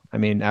 3-0. I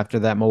mean, after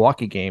that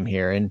Milwaukee game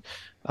here, and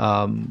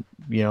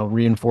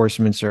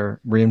reinforcements are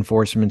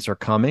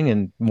coming,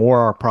 and more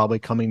are probably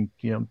coming,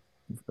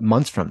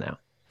 months from now.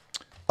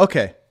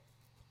 Okay.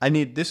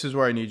 This is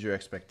where I need your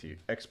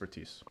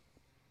expertise.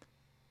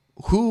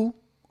 Who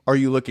are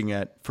you looking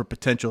at for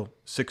potential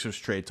Sixers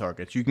trade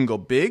targets? You can go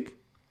big.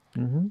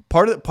 Mm-hmm.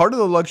 Part of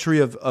the luxury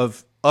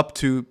of up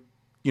to,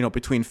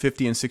 between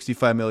 50 and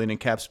 65 million in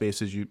cap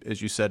space, as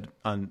you said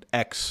on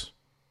X,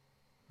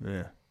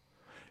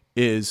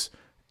 is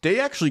they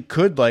actually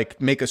could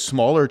like make a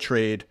smaller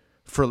trade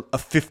for a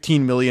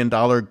 $15 million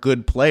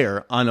good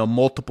player on a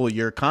multiple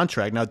year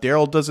contract. Now,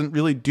 Daryl doesn't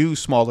really do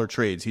smaller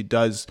trades. He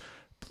does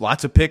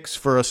lots of picks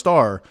for a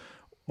star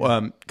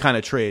kind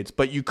of trades,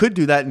 but you could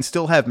do that and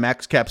still have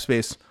max cap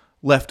space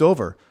left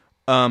over.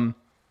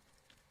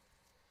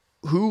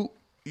 Who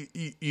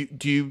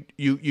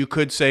you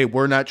could say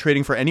we're not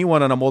trading for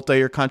anyone on a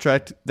multi-year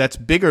contract that's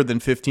bigger than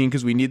 15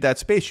 because we need that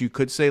space. You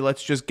could say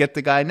let's just get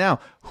the guy now.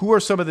 Who are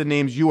some of the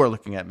names you are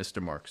looking at,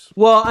 Mr. Marks?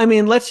 Well, I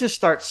mean, let's just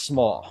start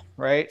small,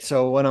 right?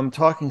 So when I'm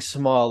talking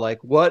small,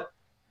 like what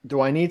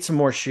do I need some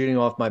more shooting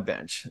off my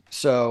bench?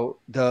 So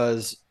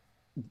does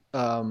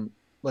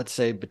let's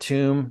say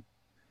Batum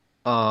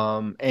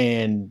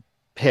and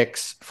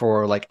picks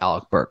for like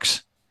Alec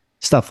Burks,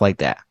 stuff like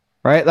that,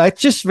 right?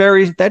 That's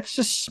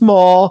just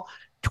small,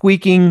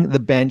 tweaking the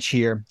bench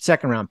here.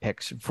 Second round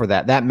picks for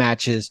that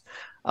matches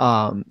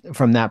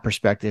from that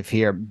perspective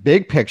here.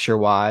 Big picture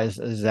wise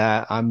is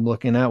that I'm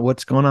looking at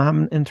what's going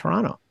on in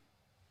Toronto.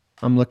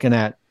 I'm looking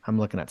at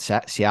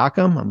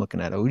Siakam. I'm looking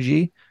at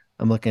OG.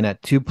 I'm looking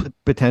at 2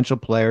 potential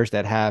players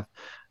that have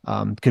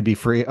could be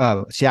free.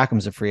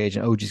 Siakam's a free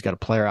agent. OG's got a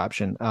player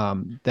option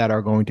that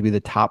are going to be the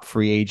top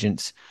free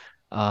agents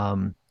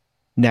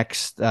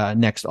next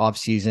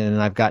offseason.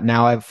 And I've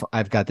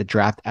got the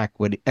draft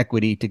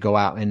equity to go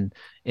out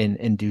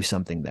and do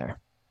something there.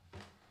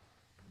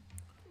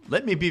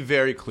 Let me be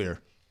very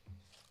clear.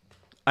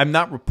 I'm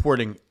not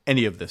reporting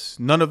any of this.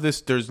 None of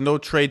this. There's no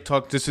trade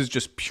talk. This is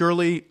just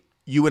purely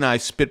you and I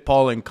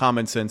spitballing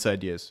common sense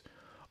ideas.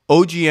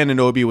 OG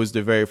Anunoby was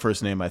the very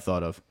first name I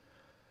thought of.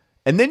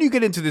 And then you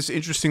get into this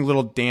interesting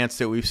little dance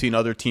that we've seen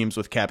other teams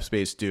with cap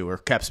space do, or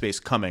cap space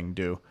coming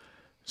do.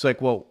 It's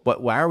like, well,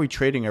 why are we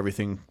trading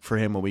everything for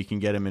him when we can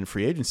get him in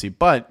free agency?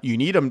 But you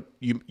need him.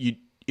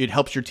 It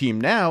helps your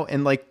team now.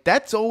 And like,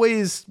 that's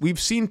always, we've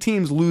seen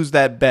teams lose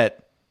that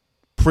bet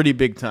pretty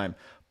big time.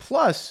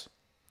 Plus,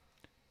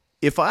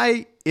 if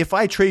I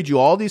trade you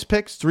all these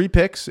picks, 3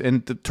 picks,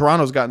 and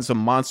Toronto's gotten some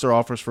monster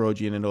offers for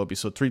OG and Anunoby,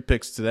 so 3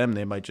 picks to them,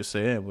 they might just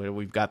say,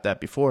 we've got that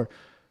before.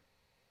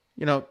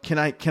 Can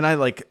I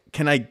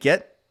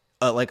get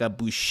like a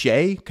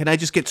Boucher? Can I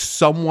just get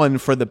someone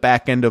for the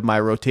back end of my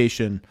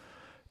rotation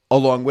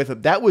along with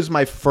him? That was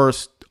my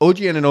first. OG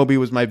Anunoby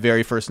was my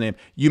very first name.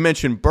 You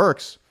mentioned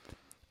Burks.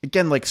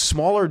 Again, like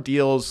smaller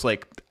deals,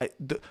 like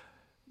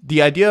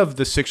the idea of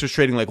the Sixers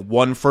trading like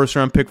 1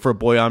 first-round pick for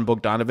Bojan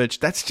Bogdanovic,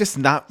 that's just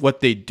not what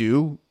they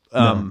do.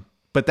 No.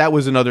 But that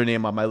was another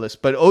name on my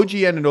list. But OG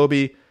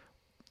Anunoby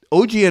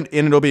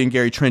and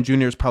Gary Trent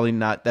Jr. is probably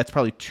not. That's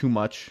probably too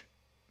much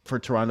for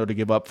Toronto to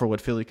give up for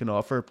what Philly can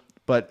offer.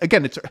 But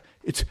again,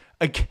 it's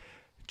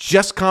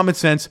just common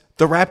sense.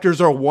 The Raptors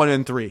are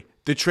 1-3.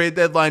 The trade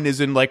deadline is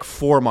in like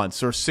 4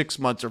 months or 6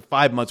 months or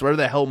 5 months, whatever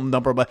the hell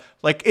number. But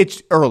like,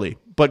 it's early.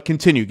 But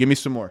continue. Give me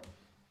some more.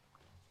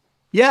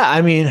 Yeah,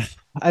 I mean,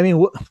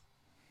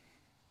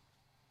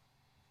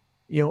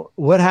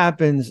 what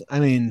happens? I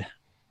mean,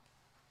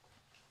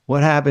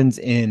 what happens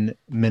in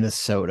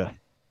Minnesota?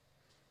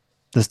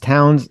 Does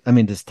Towns and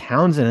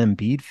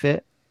Embiid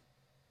fit?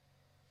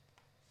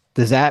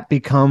 Does that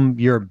become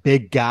your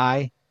big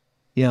guy?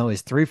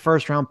 Is 3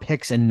 first-round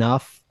picks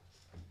enough?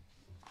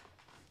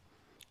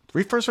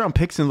 3 first-round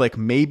picks and like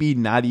maybe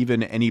not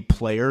even any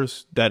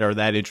players that are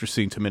that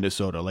interesting to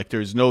Minnesota. Like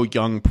there's no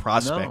young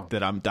prospect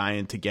that I'm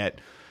dying to get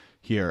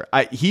here.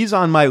 He's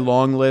on my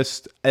long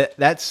list.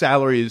 That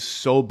salary is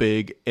so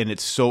big and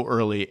it's so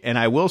early. And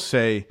I will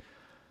say,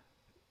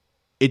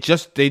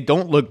 they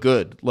don't look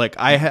good. Like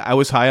I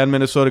was high on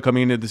Minnesota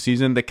coming into the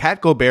season. The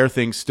Cat Gobert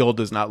thing still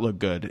does not look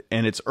good,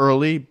 and it's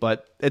early,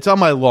 but it's on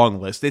my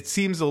long list. It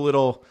seems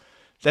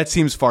that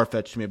seems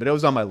far-fetched to me, but it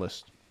was on my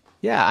list.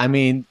 Yeah, I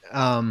mean,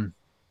 and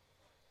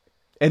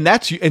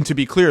to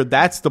be clear,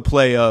 that's the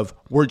play of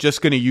we're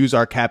just going to use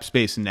our cap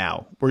space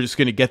now. We're just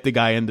going to get the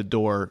guy in the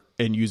door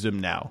and use him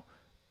now.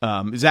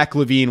 Zach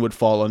LaVine would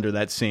fall under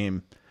that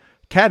same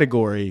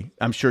category.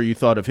 I'm sure you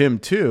thought of him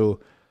too.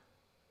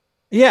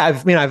 Yeah,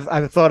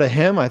 I've thought of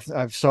him. I've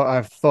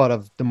thought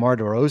of DeMar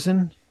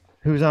DeRozan,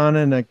 who's on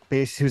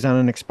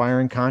an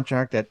expiring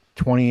contract at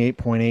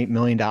 $28.8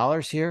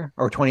 million here,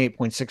 or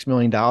 $28.6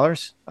 million.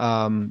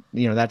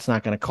 That's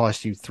not going to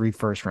cost you 3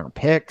 first round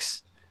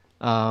picks.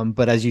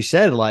 But as you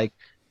said, like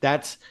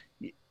that's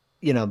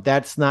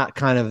that's not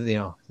kind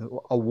of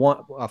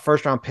a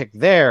first round pick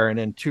there, and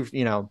then two.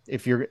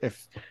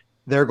 If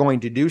they're going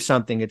to do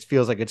something, it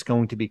feels like it's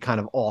going to be kind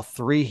of all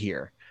three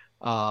here.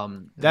 But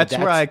That's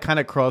where I kind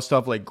of crossed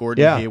off like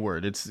Gordon yeah,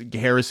 Hayward. It's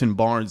Harrison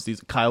Barnes, these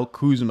Kyle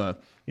Kuzma,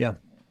 yeah,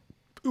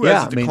 who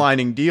yeah. has a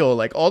declining deal.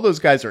 Like all those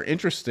guys are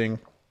interesting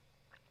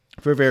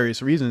for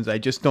various reasons. I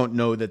just don't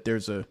know that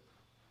there's a.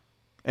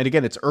 And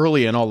again, it's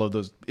early in all of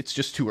those. It's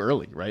just too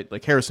early, right?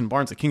 Like Harrison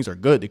Barnes, the Kings are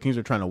good. The Kings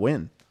are trying to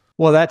win.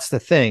 Well, that's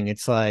the thing.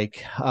 It's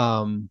like,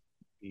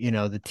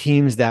 the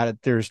teams that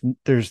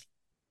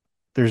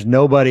there's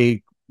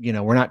nobody.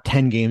 We're not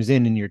 10 games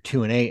in, and you're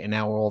 2-8, and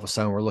now all of a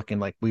sudden we're looking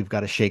like we've got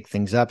to shake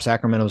things up.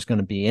 Sacramento's going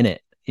to be in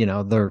it.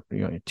 They're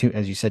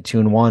as you said,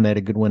 2-1. They had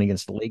a good win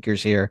against the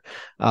Lakers here,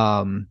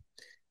 and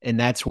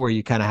that's where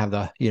you kind of have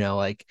the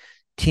like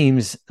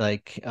teams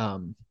like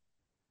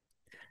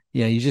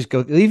you just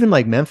go even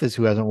like Memphis,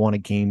 who hasn't won a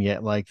game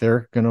yet. Like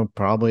they're gonna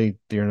probably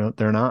they're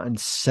not in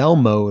sell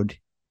mode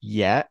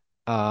yet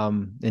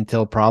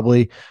until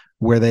probably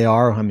where they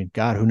are. I mean,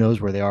 God, who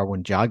knows where they are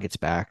when Ja gets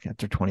back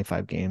after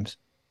 25 games.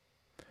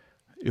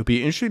 It'll be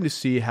interesting to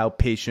see how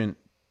patient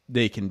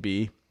they can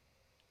be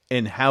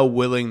and how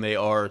willing they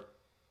are,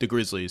 the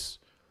Grizzlies,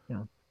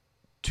 Yeah.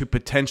 to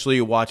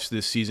potentially watch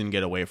this season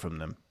get away from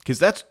them. Because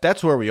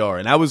that's where we are.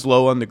 And I was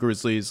low on the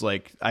Grizzlies.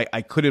 Like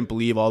I couldn't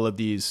believe all of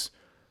these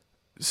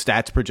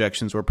stats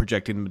projections were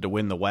projecting them to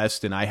win the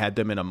West, and I had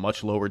them in a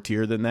much lower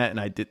tier than that. And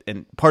I did,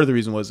 and part of the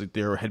reason was that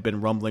there had been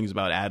rumblings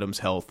about Adams'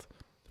 health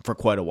for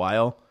quite a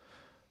while.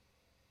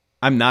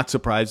 I'm not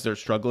surprised they're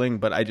struggling,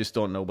 but I just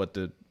don't know what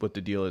the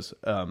deal is.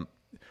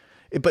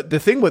 But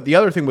the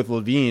other thing with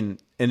Levine,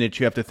 and that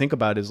you have to think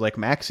about, is like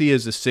Maxey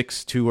is a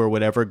 6'2" or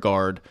whatever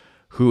guard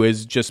who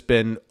has just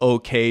been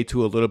okay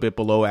to a little bit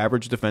below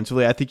average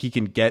defensively. I think he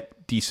can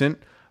get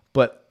decent,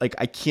 but like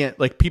I can't,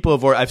 like people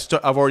have already,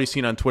 I've already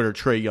seen on Twitter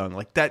Trae Young,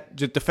 like that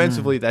just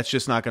defensively that's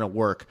just not going to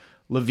work.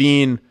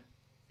 Levine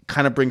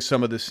kind of brings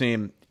some of the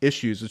same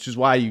issues, which is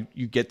why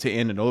you get to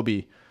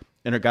Anunoby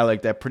and a guy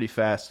like that pretty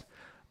fast.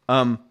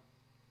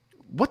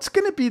 What's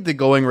going to be the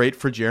going rate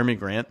for Jeremy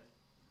Grant?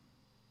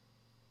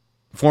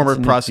 Former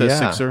process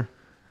Sixer.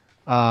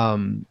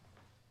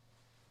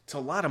 It's a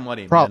lot of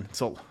money, man.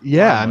 It's a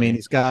I mean,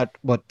 he's got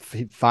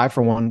 5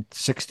 for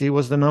 160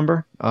 was the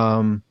number.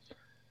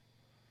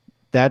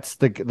 That's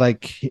the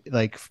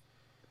like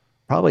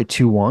probably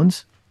 2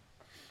 ones.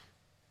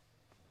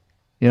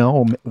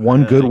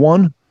 One good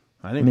one.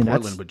 I think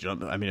Portland would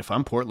jump. I mean, if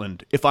I'm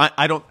Portland, if I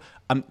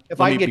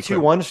can get 2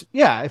 ones,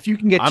 yeah. If you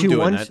can get 2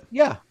 ones, that.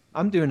 yeah,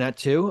 I'm doing that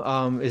too.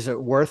 Is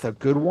it worth a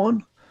good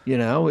one?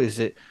 Is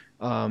it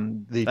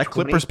that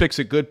Clippers pick's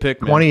a good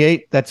pick, man.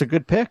 28? That's a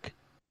good pick.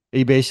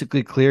 You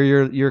basically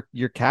clear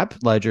your cap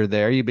ledger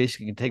there. You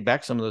basically can take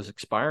back some of those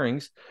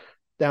expirings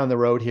down the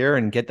road here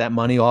and get that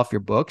money off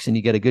your books, and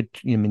you get a good.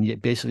 You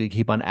basically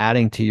keep on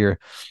adding to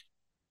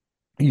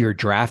your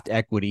draft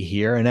equity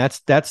here, and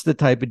that's the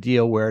type of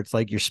deal where it's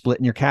like you're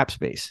splitting your cap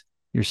space.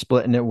 You're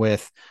splitting it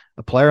with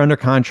a player under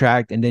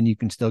contract, and then you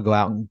can still go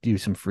out and do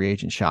some free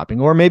agent shopping,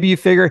 or maybe you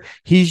figure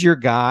he's your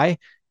guy,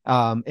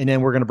 and then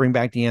we're going to bring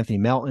back DeAnthony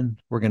Melton.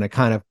 We're going to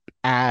kind of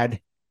add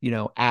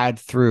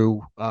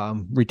through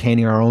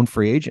retaining our own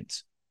free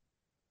agents.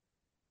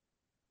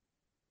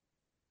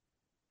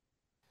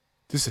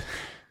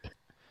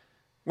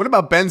 What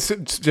about Ben?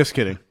 Just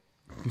kidding.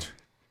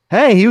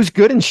 Hey, he was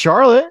good in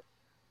Charlotte.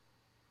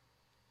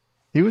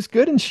 He was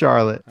good in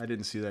Charlotte. I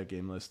didn't see that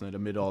game last night.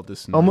 Amid all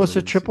this, almost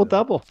a triple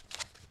double.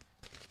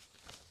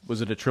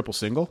 Was it a triple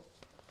single?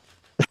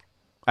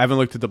 I haven't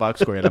looked at the box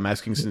score yet. I'm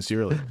asking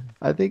sincerely.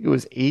 I think it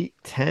was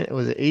 8-10.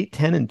 Was it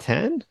 8-10 and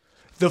 10?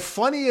 The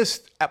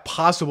funniest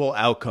possible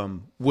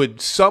outcome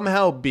would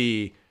somehow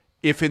be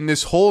if in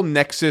this whole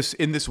nexus,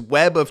 in this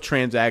web of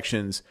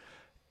transactions,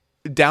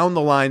 down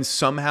the line,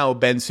 somehow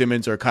Ben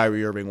Simmons or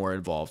Kyrie Irving were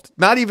involved.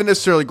 Not even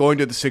necessarily going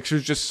to the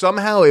Sixers, just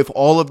somehow if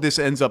all of this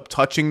ends up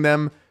touching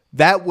them,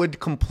 that would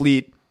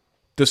complete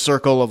the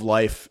circle of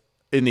life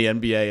in the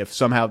NBA if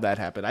somehow that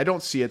happened. I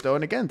don't see it, though.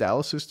 And again,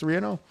 Dallas is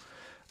 3-0.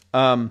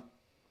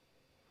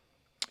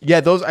 Yeah,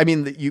 those. I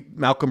mean,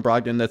 Malcolm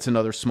Brogdon. That's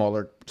another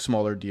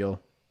smaller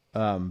deal.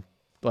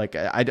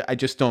 I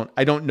just don't.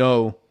 I don't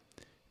know.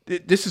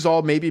 This is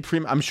all maybe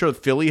I'm sure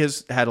Philly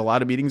has had a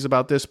lot of meetings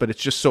about this, but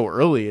it's just so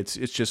early. It's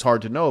just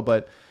hard to know.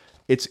 But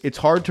it's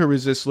hard to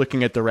resist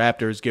looking at the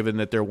Raptors, given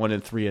that they're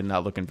 1-3 and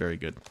not looking very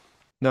good.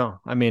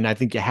 No, I mean, I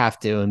think you have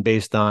to, and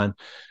based on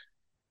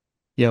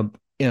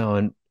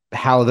and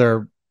how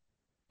their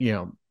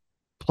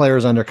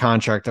players under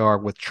contract are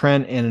with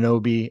Trent,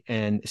 Anunoby,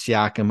 and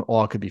Siakam,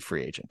 all could be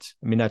free agents.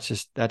 I mean,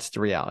 that's the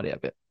reality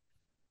of it.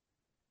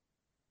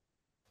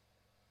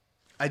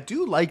 I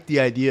do like the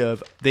idea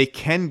of they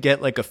can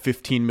get like a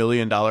 $15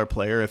 million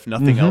player if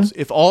nothing else.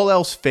 If all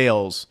else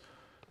fails,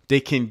 they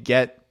can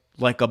get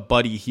like a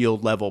Buddy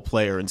Hield level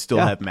player and still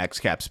have max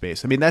cap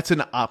space. I mean, that's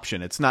an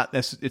option. It's not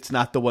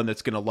the one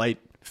that's going to light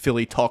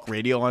Philly talk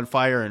radio on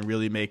fire and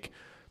really make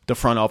the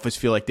front office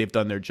feel like they've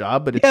done their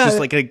job. But it's just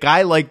like a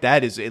guy like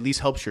that is at least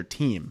helps your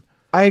team.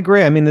 I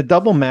agree. I mean, the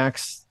double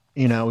max,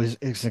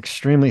 is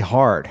extremely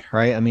hard,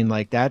 right? I mean,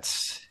 like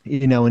that's,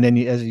 and then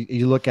as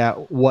you look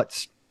at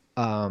what's,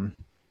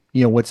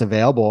 what's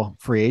available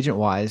free agent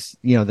wise,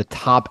 the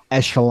top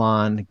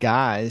echelon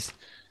guys,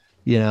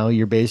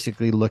 you're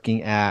basically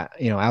looking at,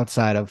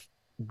 outside of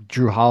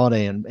Drew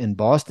Holiday in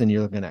Boston,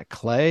 you're looking at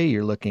Clay,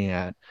 you're looking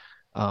at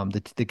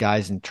the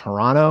guys in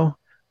Toronto.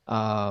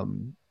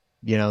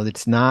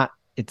 It's not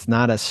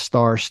a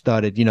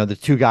star-studded, the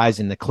two guys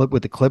in the clip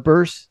with the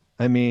Clippers.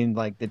 I mean,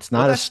 like it's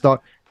not a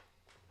star.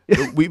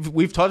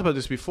 We've talked about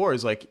this before.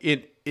 Is like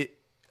it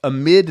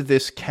amid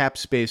this cap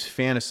space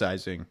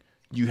fantasizing,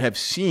 you have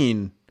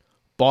seen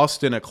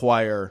Boston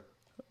acquire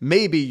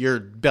maybe your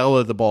belle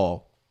of the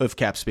ball of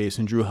cap space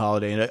in Drew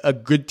Holiday and a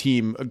good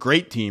team, a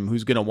great team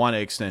who's going to want to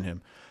extend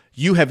him.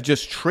 You have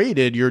just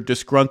traded your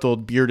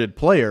disgruntled bearded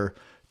player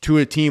to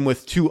a team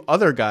with two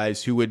other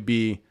guys who would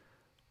be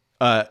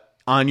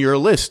on your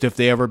list if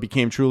they ever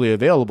became truly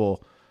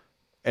available.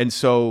 And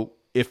so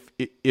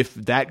if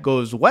that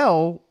goes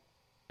well,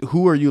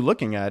 who are you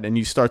looking at? And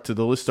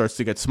the list starts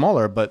to get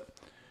smaller, but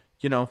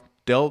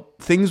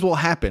things will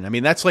happen. I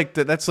mean, that's like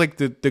the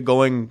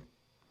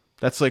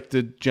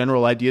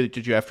general idea that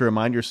you have to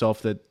remind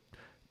yourself that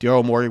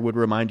Daryl Morey would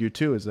remind you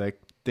too, is like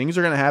things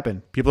are going to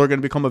happen. People are going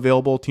to become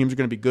available. Teams are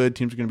going to be good.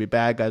 Teams are going to be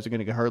bad. Guys are going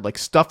to get hurt. Like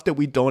stuff that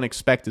we don't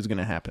expect is going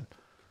to happen.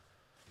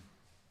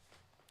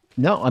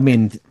 No, I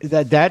mean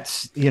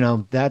that's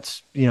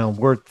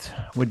worth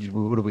what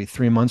are we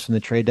 3 months from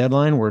the trade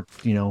deadline?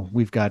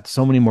 We've got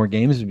so many more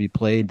games to be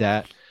played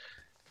that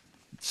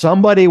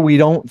somebody we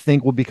don't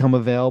think will become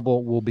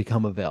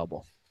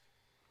available,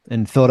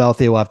 and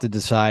Philadelphia will have to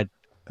decide,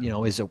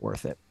 is it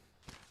worth it?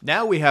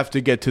 Now we have to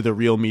get to the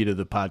real meat of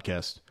the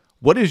podcast.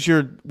 What is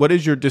your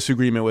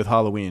disagreement with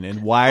Halloween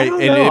and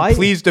why?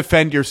 Please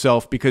defend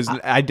yourself, because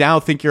I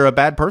now think you're a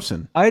bad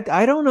person. I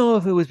don't know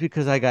if it was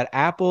because I got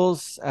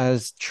apples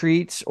as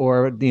treats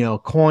or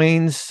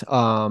coins.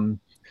 When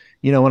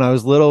I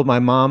was little, my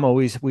mom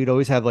we'd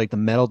always have like the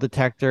metal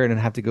detector and I'd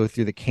have to go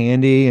through the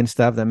candy and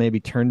stuff. That maybe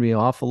turned me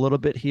off a little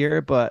bit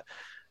here, but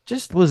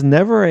just was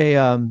never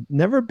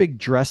a big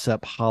dress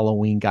up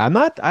Halloween guy.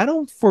 I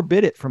don't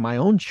forbid it for my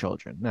own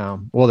children.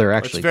 Now, well, they're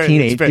actually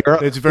teenagers.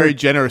 It's very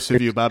generous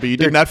of you, Bobby. You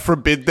did not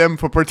forbid them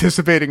from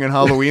participating in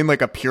Halloween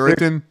like a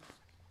Puritan.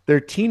 They're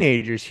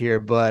teenagers here,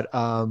 but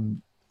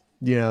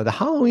the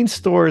Halloween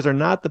stores are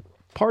not the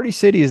Party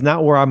City is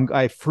not where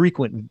I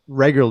frequent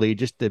regularly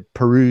just to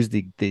peruse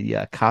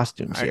the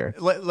costumes here.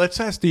 Let's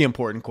ask the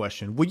important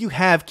question. Will you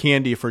have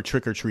candy for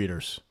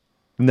trick-or-treaters?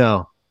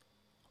 No.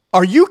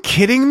 Are you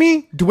kidding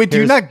me? Do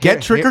you not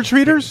get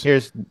trick-or-treaters?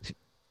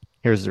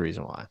 Here's the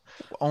reason why.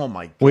 Oh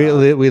my God.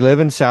 We live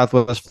in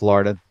Southwest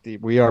Florida.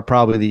 We are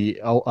probably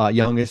the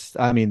youngest.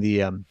 I mean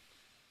the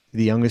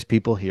youngest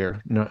people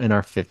here in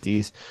our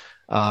 50s.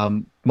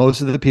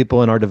 Most of the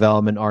people in our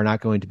development are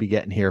not going to be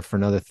getting here for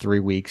another 3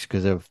 weeks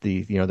because of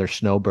their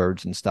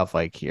snowbirds and stuff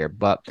like here.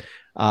 But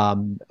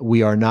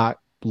we are not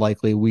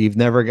likely.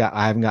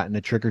 I haven't gotten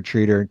a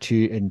trick-or-treater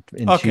in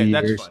 2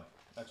 years.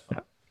 That's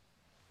fine.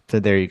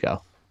 So there you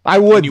go. I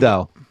would,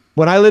 though.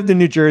 When I lived in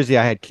New Jersey,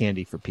 I had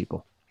candy for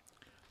people.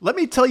 Let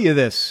me tell you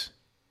this,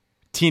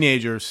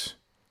 teenagers.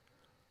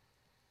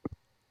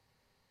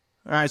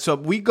 All right, so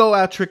we go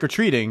out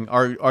trick-or-treating.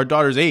 Our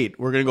daughter's 8.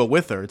 We're going to go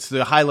with her. It's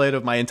the highlight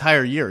of my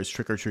entire year is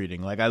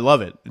trick-or-treating. Like, I love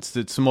it. It's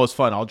the most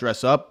fun. I'll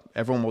dress up.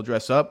 Everyone will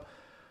dress up.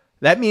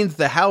 That means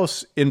the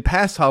house in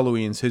past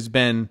Halloweens has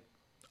been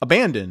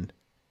abandoned.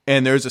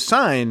 And there's a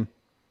sign,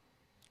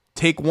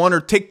 take 1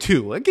 or take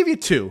 2. I'll give you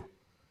 2.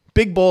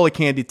 Big bowl of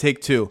candy,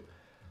 take 2.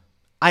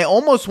 I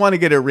almost want to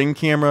get a Ring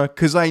camera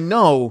because I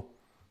know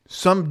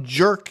some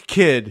jerk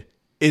kid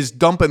is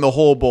dumping the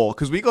whole bowl.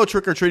 Because we go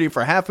trick-or-treating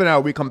for half an hour.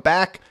 We come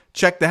back,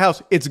 check the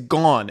house. It's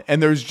gone.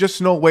 And there's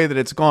just no way that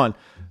it's gone.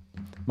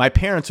 My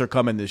parents are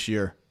coming this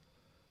year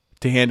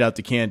to hand out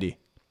the candy.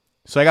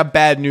 So I got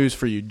bad news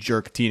for you,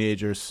 jerk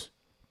teenagers.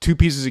 2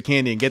 pieces of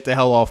candy and get the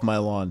hell off my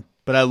lawn.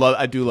 But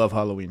I do love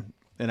Halloween.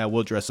 And I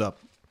will dress up.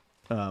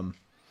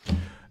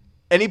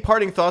 Any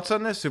parting thoughts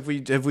on this? Have we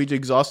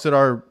exhausted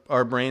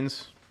our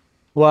brains?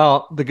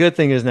 Well, the good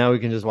thing is now we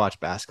can just watch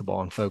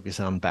basketball and focus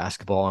on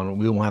basketball, and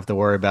we won't have to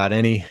worry about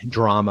any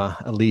drama,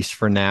 at least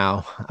for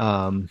now,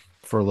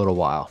 for a little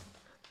while.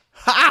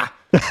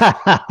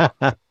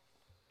 Ha!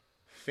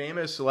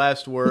 Famous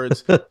last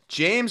words.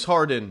 James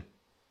Harden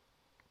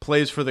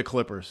plays for the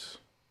Clippers.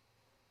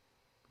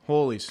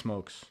 Holy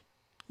smokes.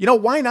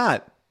 Why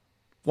not?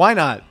 Why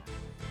not?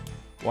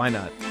 Why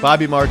not?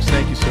 Bobby Marks,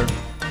 thank you, sir.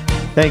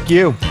 Thank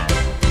you.